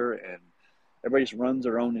infrastructure, and everybody just runs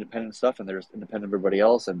their own independent stuff, and they're just independent of everybody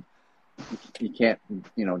else, and you can't,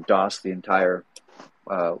 DOS the entire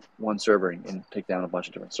one server and take down a bunch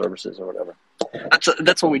of different services or whatever.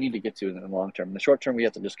 That's what we need to get to in the long term. In the short term, we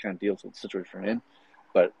have to just kind of deal with the situation we're in,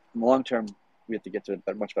 but in the long term, we have to get to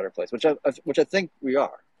a much better place, which I think we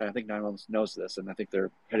are, and I think Nine Realms knows this, and I think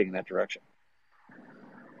they're heading in that direction.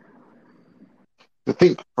 I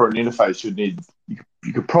think for an interface,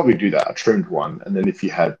 you could probably do that, a trimmed one, and then if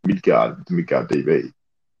you had Midgard DB,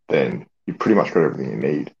 then you pretty much got everything you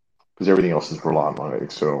need, because everything else is reliant on an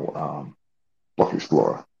external block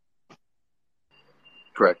explorer.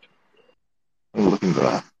 Correct. I'm looking at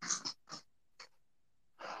that.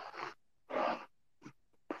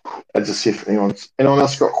 Let's just see if anyone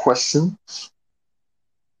else got questions.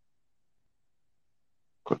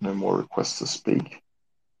 Got no more requests to speak.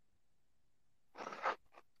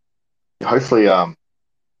 Hopefully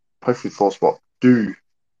THORSwap do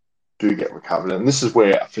get recovered, and this is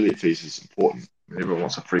where affiliate fees is important. Everyone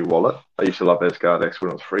wants a free wallet. I used to love SGardex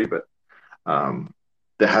when it was free, but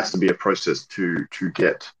there has to be a process to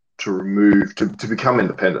become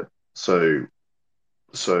independent. So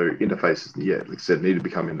interfaces, like I said, need to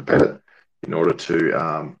become independent in order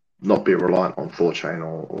to not be reliant on THORChain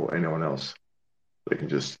or anyone else. They can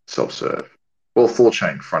just self-serve. Well,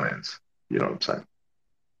 THORChain front ends. You know what I'm saying?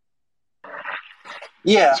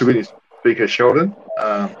 Yeah. So we need speaker Sheldon.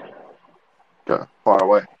 Go fire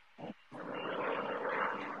away.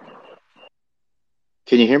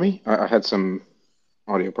 Can you hear me? I had some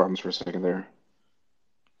audio problems for a second there.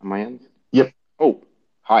 Am I in? Yep. Oh,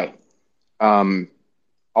 hi. Um,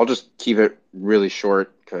 I'll just keep it really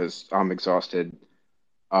short because I'm exhausted.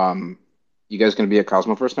 Um, you guys going to be at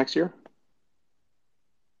Cosmofirst next year?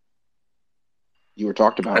 You were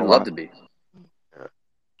talked about a I'd love lot. to be.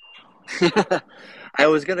 I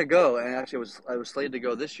was gonna go, and actually, I was slated to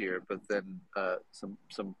go this year, but then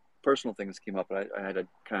some personal things came up that I had to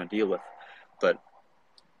kind of deal with. But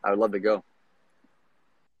I would love to go.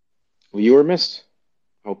 Well, you were missed.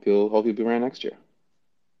 Hope you'll be around next year.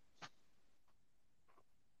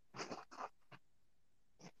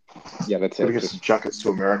 Yeah, that's Got to it. get some Just junkets to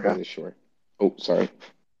America. really short. Oh, sorry.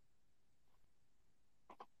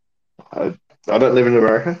 I don't live in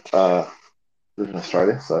America. I live in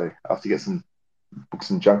Australia, so I have to get some book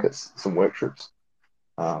some junkets, some work trips,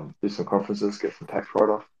 do some conferences, get some tax write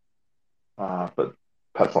off. But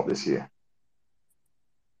perhaps not this year.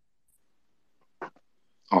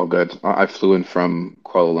 All good. I flew in from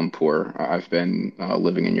Kuala Lumpur. I've been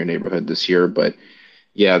living in your neighborhood this year, but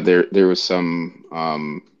yeah, there was some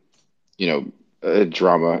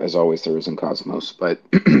drama as always there was in Cosmos. But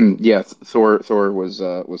yeah, Thor was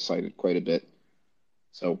cited quite a bit.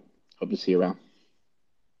 So hope to see you around.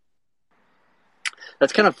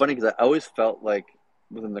 That's kind of funny because I always felt like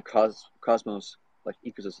within the Cosmos like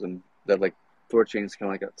ecosystem that like THORChain is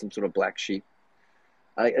kind of like some sort of black sheep.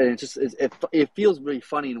 And it feels really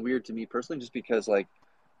funny and weird to me personally, just because like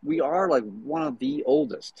we are like one of the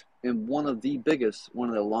oldest and one of the biggest, one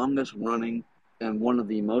of the longest running, and one of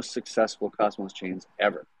the most successful Cosmos chains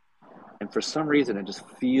ever. And for some reason, it just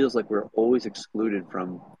feels like we're always excluded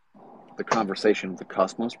from the conversation of the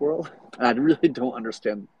Cosmos world. And I really don't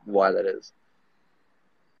understand why that is.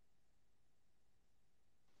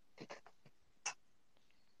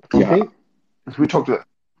 Yeah, Compete. As we talked about.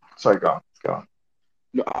 Sorry, go on. Go on.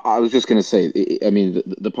 no, I was just gonna say, I mean,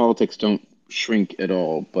 the politics don't shrink at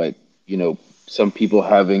all, but some people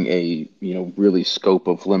having a really scope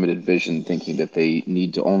of limited vision, thinking that they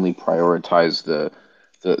need to only prioritize the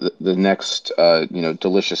next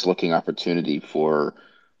delicious looking opportunity for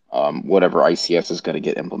whatever ICS is going to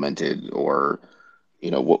get implemented, or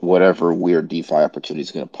whatever weird DeFi opportunity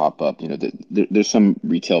is going to pop up. There's some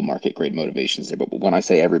retail market grade motivations there, but when I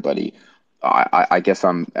say everybody, I guess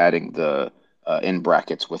I'm adding the in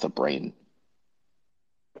brackets with a brain.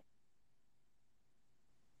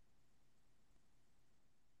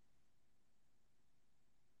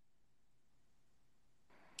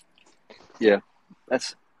 Yeah,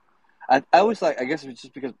 that's I always like. I guess it's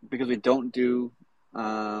just because we don't do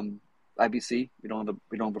IBC. We don't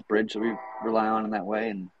have a bridge that we rely on in that way,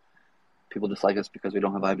 and people dislike us because we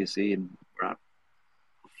don't have IBC and we're not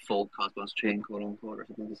full Cosmos chain, quote unquote, or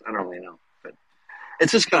something. I don't really know, but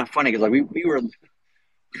it's just kind of funny because like we've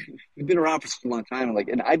been around for such a long time, and like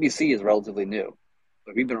and IBC is relatively new.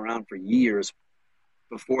 Like we've been around for years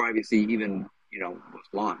before IBC even was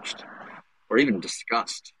launched or even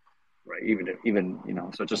discussed, right? Even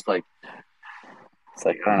so just like it's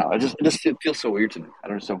like I don't know. It feels so weird to me. I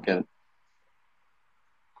just don't get it.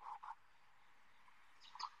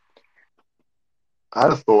 I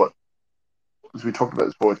had a thought as we talked about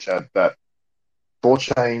this before, Chad, that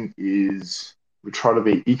THORChain is we try to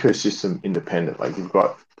be ecosystem independent. Like you've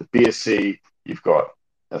got the BSC, you've got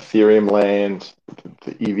Ethereum land,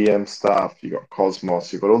 the EVM stuff, you've got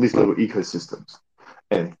Cosmos, you've got all these little ecosystems.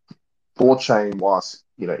 And THORChain, whilst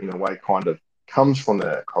in a way kind of comes from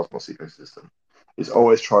the Cosmos ecosystem, is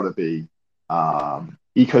always try to be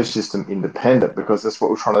ecosystem independent, because that's what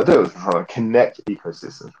we're trying to do. Is we're trying to connect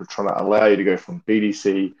ecosystems. We're trying to allow you to go from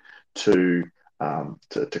BDC to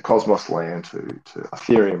Cosmos land to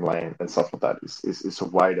Ethereum land and stuff like that. Is a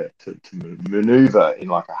way to maneuver in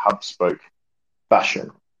like a hub spoke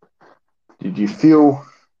fashion. Did you feel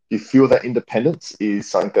that independence is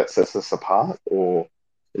something that sets us apart, or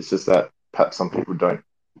it's just that perhaps some people don't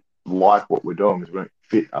like what we're doing because we don't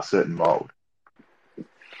fit a certain mold?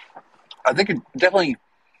 I think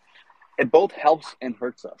it both helps and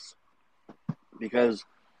hurts us because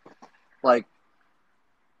like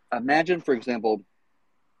imagine for example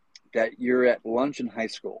that you're at lunch in high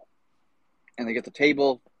school and they get the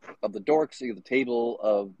table of the dorks, you get the table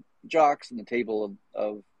of jocks, and the table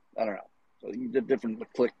of I don't know. So you did different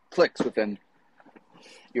cliques within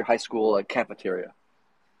your high school cafeteria.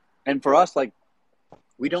 And for us, like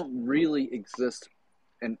we don't really exist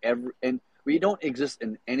and we don't exist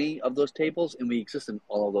in any of those tables, and we exist in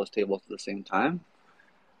all of those tables at the same time.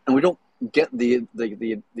 And we don't get the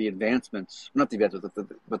advancements, not the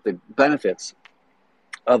advancements, but the benefits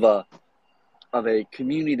of a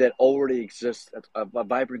community that already exists, a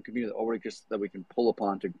vibrant community that already exists that we can pull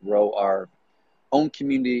upon to grow our own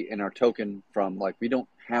community and our token from, like, we don't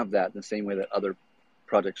have that in the same way that other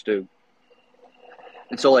projects do.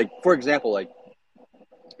 And so, like, for example, like,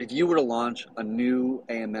 if you were to launch a new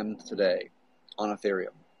AMM today on Ethereum,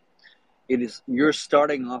 you're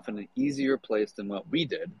starting off in an easier place than what we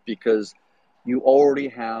did, because you already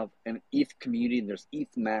have an ETH community and there's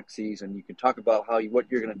ETH maxis, and you can talk about what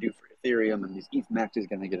you're going to do for Ethereum, and these ETH maxis are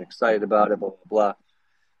going to get excited about it, blah, blah, blah.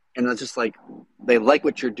 And it's just like, they like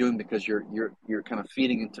what you're doing because you're kind of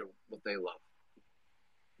feeding into what they love.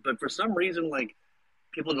 But for some reason, like,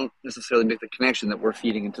 people don't necessarily make the connection that we're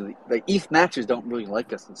feeding into the ETH maxis don't really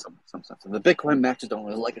like us in some sense. And the Bitcoin maxis don't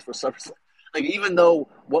really like us for some reason. Like, even though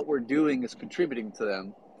what we're doing is contributing to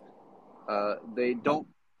them, they don't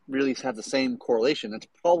really have the same correlation. That's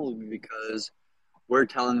probably because we're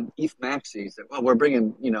telling ETH maxis that, well, we're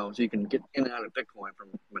bringing, so you can get in and out of Bitcoin from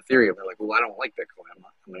Ethereum. They're like, well, I don't like Bitcoin.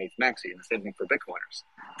 I'm an ETH maxi. And the same thing for Bitcoiners,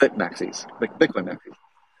 Bitcoin maxis.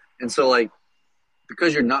 And so, like,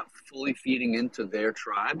 because you're not fully feeding into their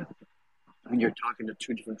tribe, and you're talking to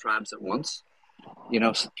two different tribes at once, kind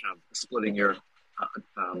of splitting your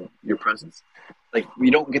presence, like,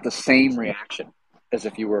 you don't get the same reaction as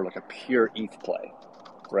if you were like a pure ETH play,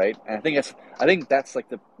 right? And I think that's like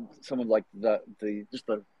one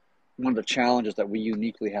of the challenges that we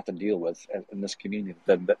uniquely have to deal with in this community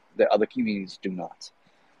that other communities do not,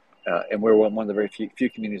 and we're one of the very few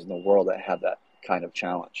communities in the world that have that kind of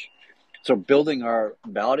challenge. So building our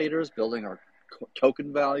validators, building our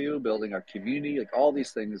token value, building our community, like, all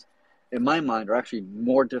these things, in my mind, are actually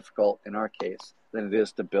more difficult in our case than it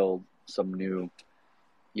is to build some new,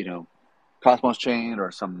 Cosmos chain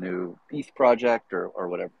or some new ETH project or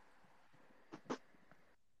whatever.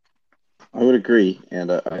 I would agree,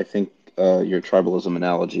 and I think your tribalism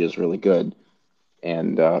analogy is really good.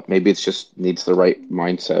 And maybe it's just needs the right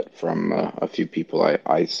mindset from a few people.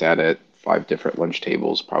 I sat at 5 different lunch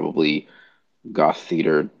tables, probably goth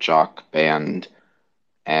theater, jock band,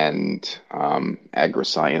 and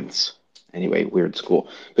agri-science. Anyway, weird school.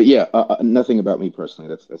 But yeah, nothing about me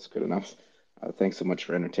personally. That's good enough. Thanks so much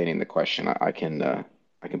for entertaining the question. I can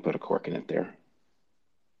put a cork in it there.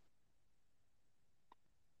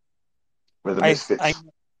 We're the misfits.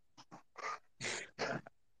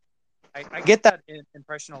 I get that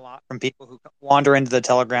impression a lot from people who wander into the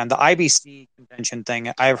Telegram. The IBC convention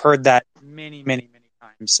thing, I've heard that many, many, many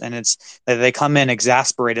times. And it's that they come in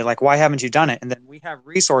exasperated, like, why haven't you done it? And then we have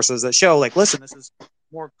resources that show, like, listen, this is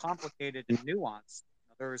more complicated and nuanced.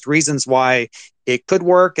 There's reasons why it could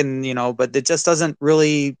work, and but it just doesn't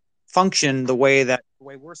really function the way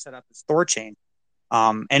we're set up as THORChain.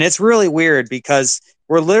 And it's really weird because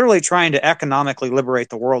we're literally trying to economically liberate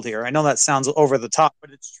the world here. I know that sounds over the top,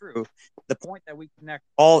 but it's true. The point that we connect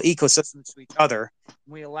all ecosystems to each other,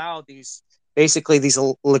 we allow these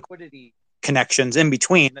liquidity connections in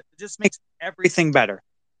between, that just makes everything better.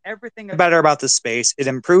 Everything better about the space. It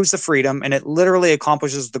improves the freedom, and it literally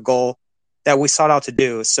accomplishes the goal that we sought out to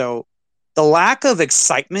do. So the lack of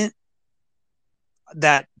excitement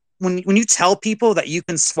that when you tell people that you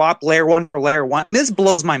can swap layer 1 for layer 1, this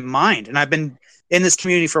blows my mind. And I've been in this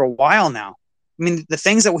community for a while now. I mean, the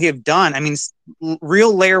things that we have done, I mean,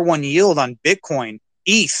 real layer 1 yield on Bitcoin,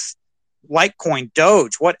 ETH, Litecoin,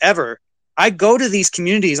 Doge, whatever. I go to these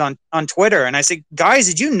communities on Twitter and I say, guys,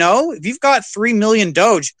 did you know if you've got 3 million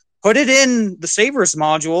Doge, put it in the Savers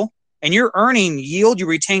module and you're earning yield, you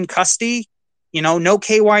retain custody, no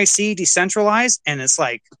KYC, decentralized. And it's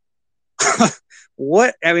like,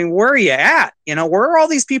 where are you at? Where are all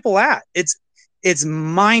these people at? It's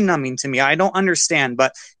mind numbing to me. I don't understand.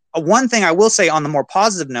 But one thing I will say on the more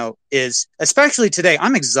positive note is, especially today,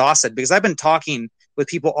 I'm exhausted because I've been talking with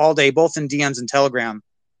people all day, both in DMs and Telegram.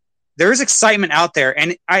 There's excitement out there,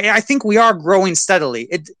 and I think we are growing steadily.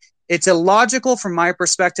 It's illogical from my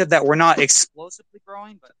perspective that we're not explosively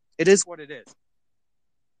growing, but it is what it is.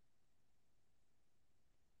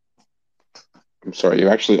 I'm sorry, you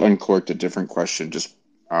actually uncorked a different question, just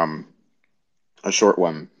a short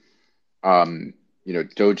one.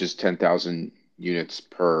 Doge is 10,000 units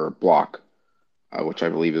per block, which I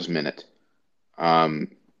believe is minute.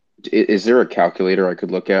 Is there a calculator I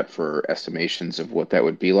could look at for estimations of what that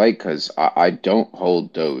would be like? Because I don't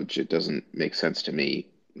hold Doge. It doesn't make sense to me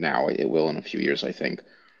now. It will in a few years, I think.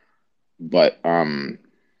 But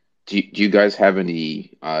do you guys have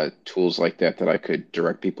any tools like that I could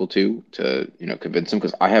direct people to convince them?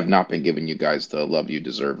 Because I have not been giving you guys the love you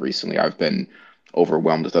deserve recently. I've been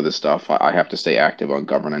overwhelmed with other stuff. I have to stay active on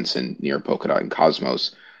governance and near Polkadot and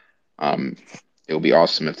Cosmos. It would be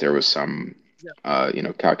awesome if there was some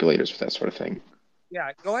calculators for that sort of thing.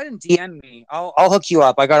 Yeah, go ahead and DM me. I'll hook you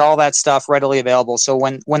up. I got all that stuff readily available. So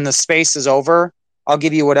when the space is over, I'll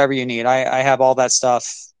give you whatever you need. I have all that stuff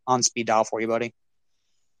on speed dial for you, buddy. Is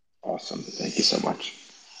Awesome. Thank you so much.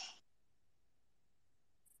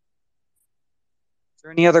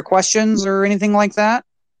 there any other questions or anything like that?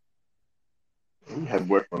 We had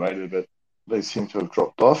work related, but they seem to have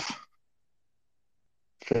dropped off.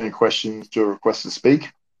 If any questions, do a request to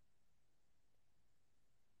speak.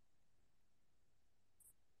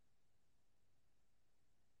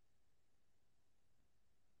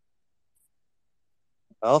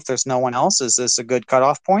 Well, if there's no one else, is this a good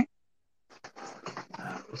cutoff point?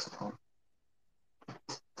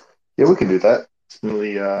 Yeah, we can do that. It's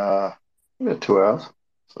nearly about 2 hours.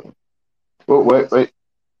 So, oh, wait.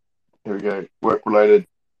 Here we go. Work related.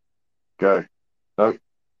 Go. No.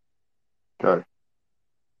 Go.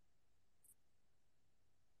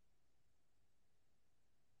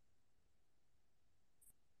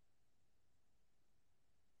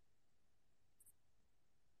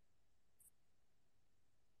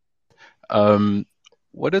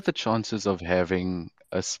 What are the chances of having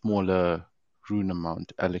a smaller rune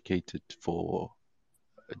amount allocated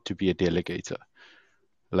to be a delegator?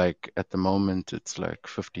 Like at the moment, it's like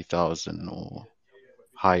 50,000 or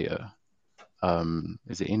higher.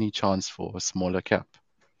 Is there any chance for a smaller cap?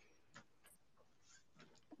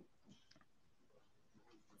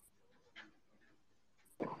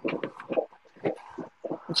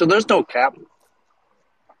 So there's no cap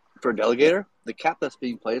for a delegator. The cap that's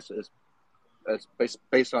being placed is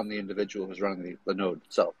based on the individual who's running the node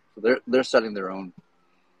itself. So they're setting their own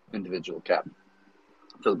individual cap.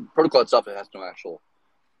 So the protocol itself, it has no actual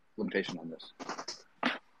limitation on this.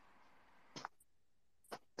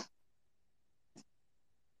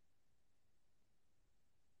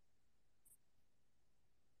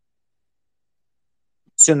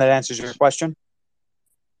 Assume that answers your question.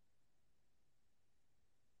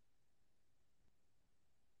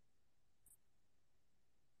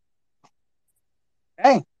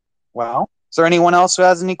 Okay. Well, is there anyone else who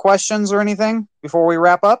has any questions or anything before we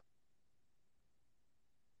wrap up?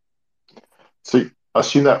 So I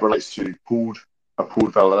assume that relates to a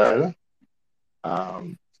pooled validator.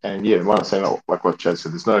 And yeah, my understanding, like what Chad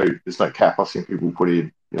said, there's no cap. I've seen people put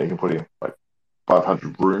in, you can put in like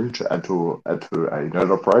 500 rune to add to a node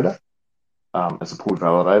operator as a pooled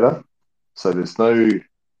validator. So there's no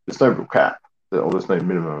real cap, or there's no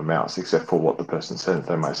minimum amounts except for what the person says.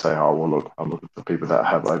 They may say, oh well, look, I'm looking for people that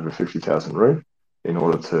have over 50,000 rune in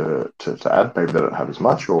order to add. Maybe they don't have as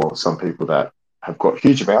much, or some people that have got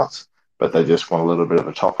huge amounts, but they just want a little bit of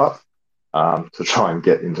a top up to try and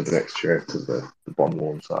get into the next chair because the bond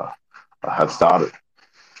wars have started.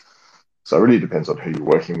 So it really depends on who you're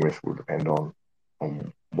working with. Will depend on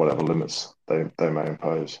whatever limits they may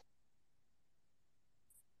impose.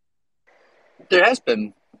 There has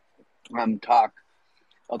been talk,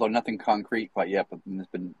 although nothing concrete quite yet, but there's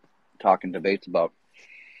been talk and debates about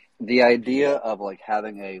the idea of like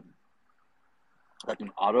having an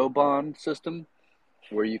auto bond system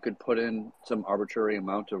where you could put in some arbitrary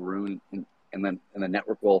amount of rune and then the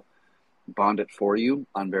network will bond it for you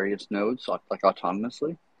on various nodes, like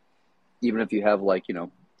autonomously, even if you have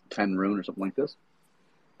 10 rune or something like this.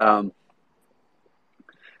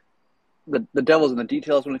 The devil's in the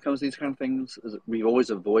details when it comes to these kind of things. We've always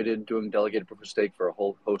avoided doing delegated proof of stake for a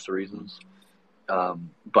whole host of reasons.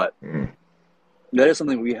 But that is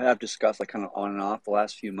something we have discussed kind of on and off the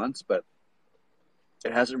last few months, but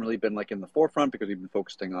it hasn't really been in the forefront because we've been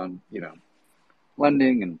focusing on,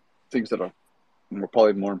 lending and things that are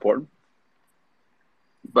probably more important.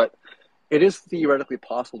 But it is theoretically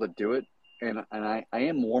possible to do it, and I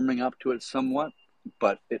am warming up to it somewhat,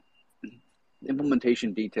 but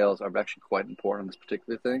implementation details are actually quite important on this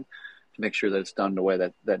particular thing to make sure that it's done in a way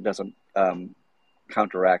that doesn't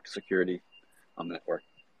counteract security on the network.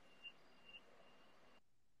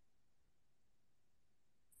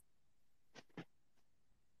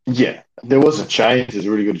 Yeah, there was a change. There's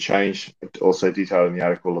a really good change. Also detailed in the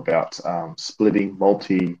article about splitting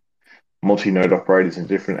multi-node operators in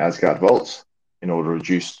different Asgard vaults in order to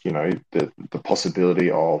reduce, the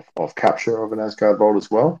possibility of capture of an Asgard vault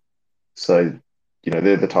as well. So,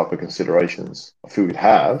 they're the type of considerations I feel we'd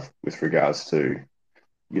have with regards to,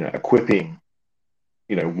 equipping,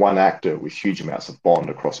 one actor with huge amounts of bond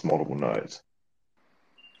across multiple nodes.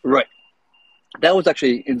 Right. That was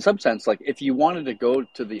actually, in some sense, if you wanted to go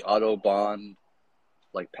to the auto bond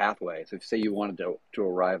pathway, so say you wanted to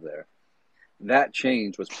arrive there, that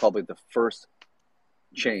change was probably the first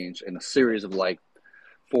change in a series of 4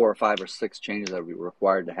 or 5 or 6 changes that were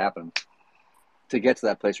required to happen to get to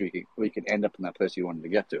that place where you could end up in that place you wanted to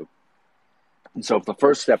get to. And so the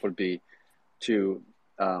first step would be to,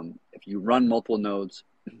 if you run multiple nodes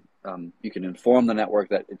You can inform the network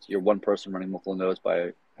that you're one person running multiple nodes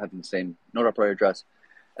by having the same node operator address,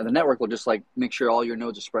 and the network will just like make sure all your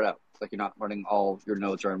nodes are spread out. Like you're not running all your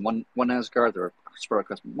nodes are in one ASGard; they're spread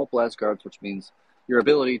across multiple ASGards, which means your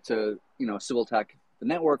ability to civil attack the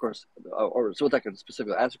network or civil attack a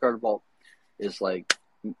specific ASGard vault is like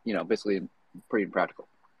basically pretty impractical.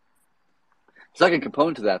 Second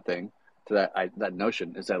component to that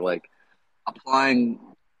notion is that like applying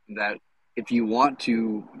that if you want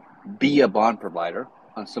to be a bond provider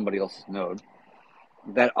on somebody else's node,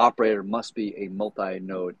 that operator must be a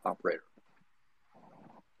multi-node operator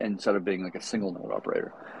instead of being like a single node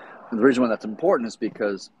operator. And the reason why that's important is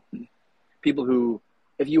because people who,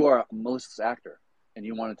 if you are a malicious actor and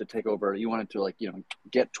you wanted to take over, you wanted to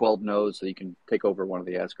get 12 nodes so you can take over one of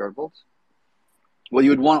the ASGard vaults, well, you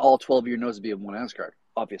would want all 12 of your nodes to be in one ASGard,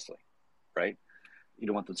 obviously, right? You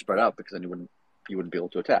don't want them spread out because then you wouldn't be able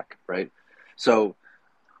to attack, right? So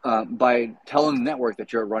by telling the network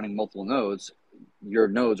that you're running multiple nodes, your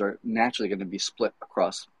nodes are naturally going to be split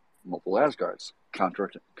across multiple ASGards,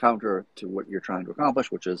 counter to what you're trying to accomplish,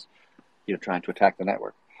 which is trying to attack the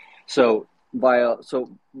network. So by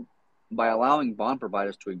allowing bond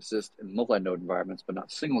providers to exist in multi-node environments but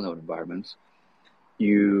not single-node environments,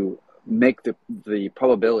 you make the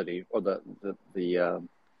probability or the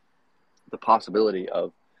possibility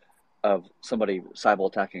of somebody cyber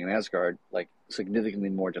attacking an ASGard like significantly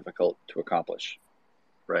more difficult to accomplish,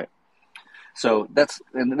 right? So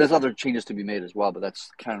and there's other changes to be made as well, but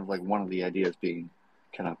that's kind of like one of the ideas being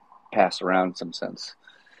kind of passed around in some sense.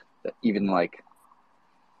 That even on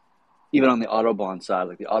the Autobahn side,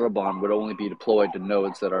 like the Autobahn would only be deployed to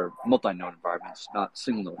nodes that are multi-node environments, not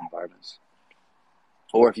single-node environments.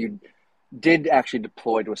 Or if you did actually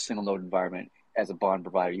deploy to a single-node environment as a bond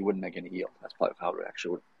provider, you wouldn't make any yield. That's probably how it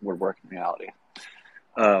actually would work in reality.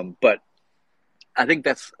 But I think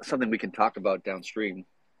that's something we can talk about downstream.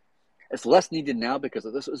 It's less needed now because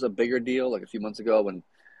this was a bigger deal like a few months ago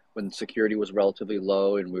when security was relatively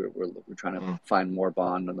low and we were trying to find more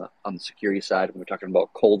bond on the security side. We were talking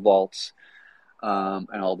about cold vaults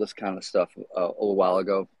and all this kind of stuff a little while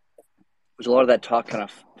ago. Which a lot of that talk kind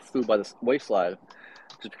of flew by the wayside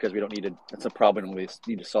just because we don't need to. That's a problem we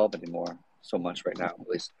need to solve anymore so much right now, at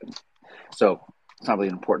least. So it's not really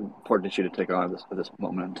an important issue to take on at this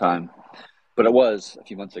moment in time, but it was a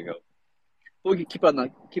few months ago. But we can keep it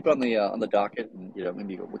on the docket, and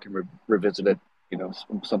maybe we can revisit it,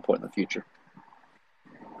 some point in the future.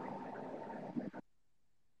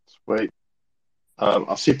 Sweet.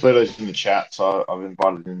 I see Plato's in the chat, so I've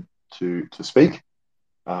invited him to speak.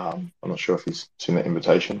 I'm not sure if he's seen the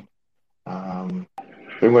invitation.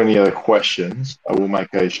 If anyone any other questions, I will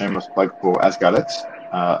make a shameless plug for AsGardX.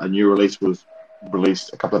 A new release was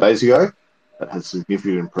released a couple of days ago that has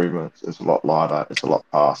significant improvements. It's a lot lighter, it's a lot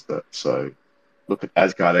faster. So look at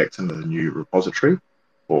AsGardX under the new repository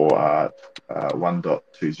for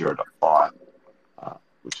 1.20.5,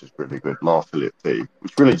 which is really good. Low affiliate fee,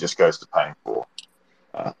 which really just goes to paying for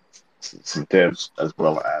some devs as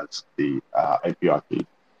well as the API key.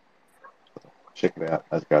 So check it out,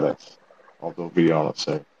 AsGardX. I'll do a video on it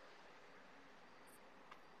soon.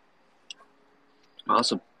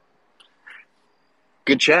 Awesome.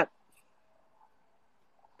 Good chat.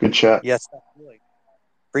 Good chat. Yes, absolutely.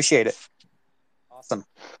 Appreciate it. Awesome.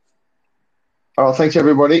 All right, thanks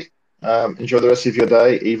everybody. Enjoy the rest of your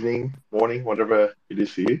day, evening, morning, whatever it is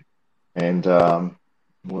for you. And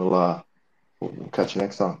we'll catch you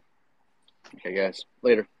next time. Okay, guys.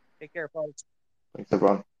 Later. Take care, folks. Thanks,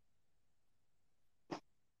 everyone.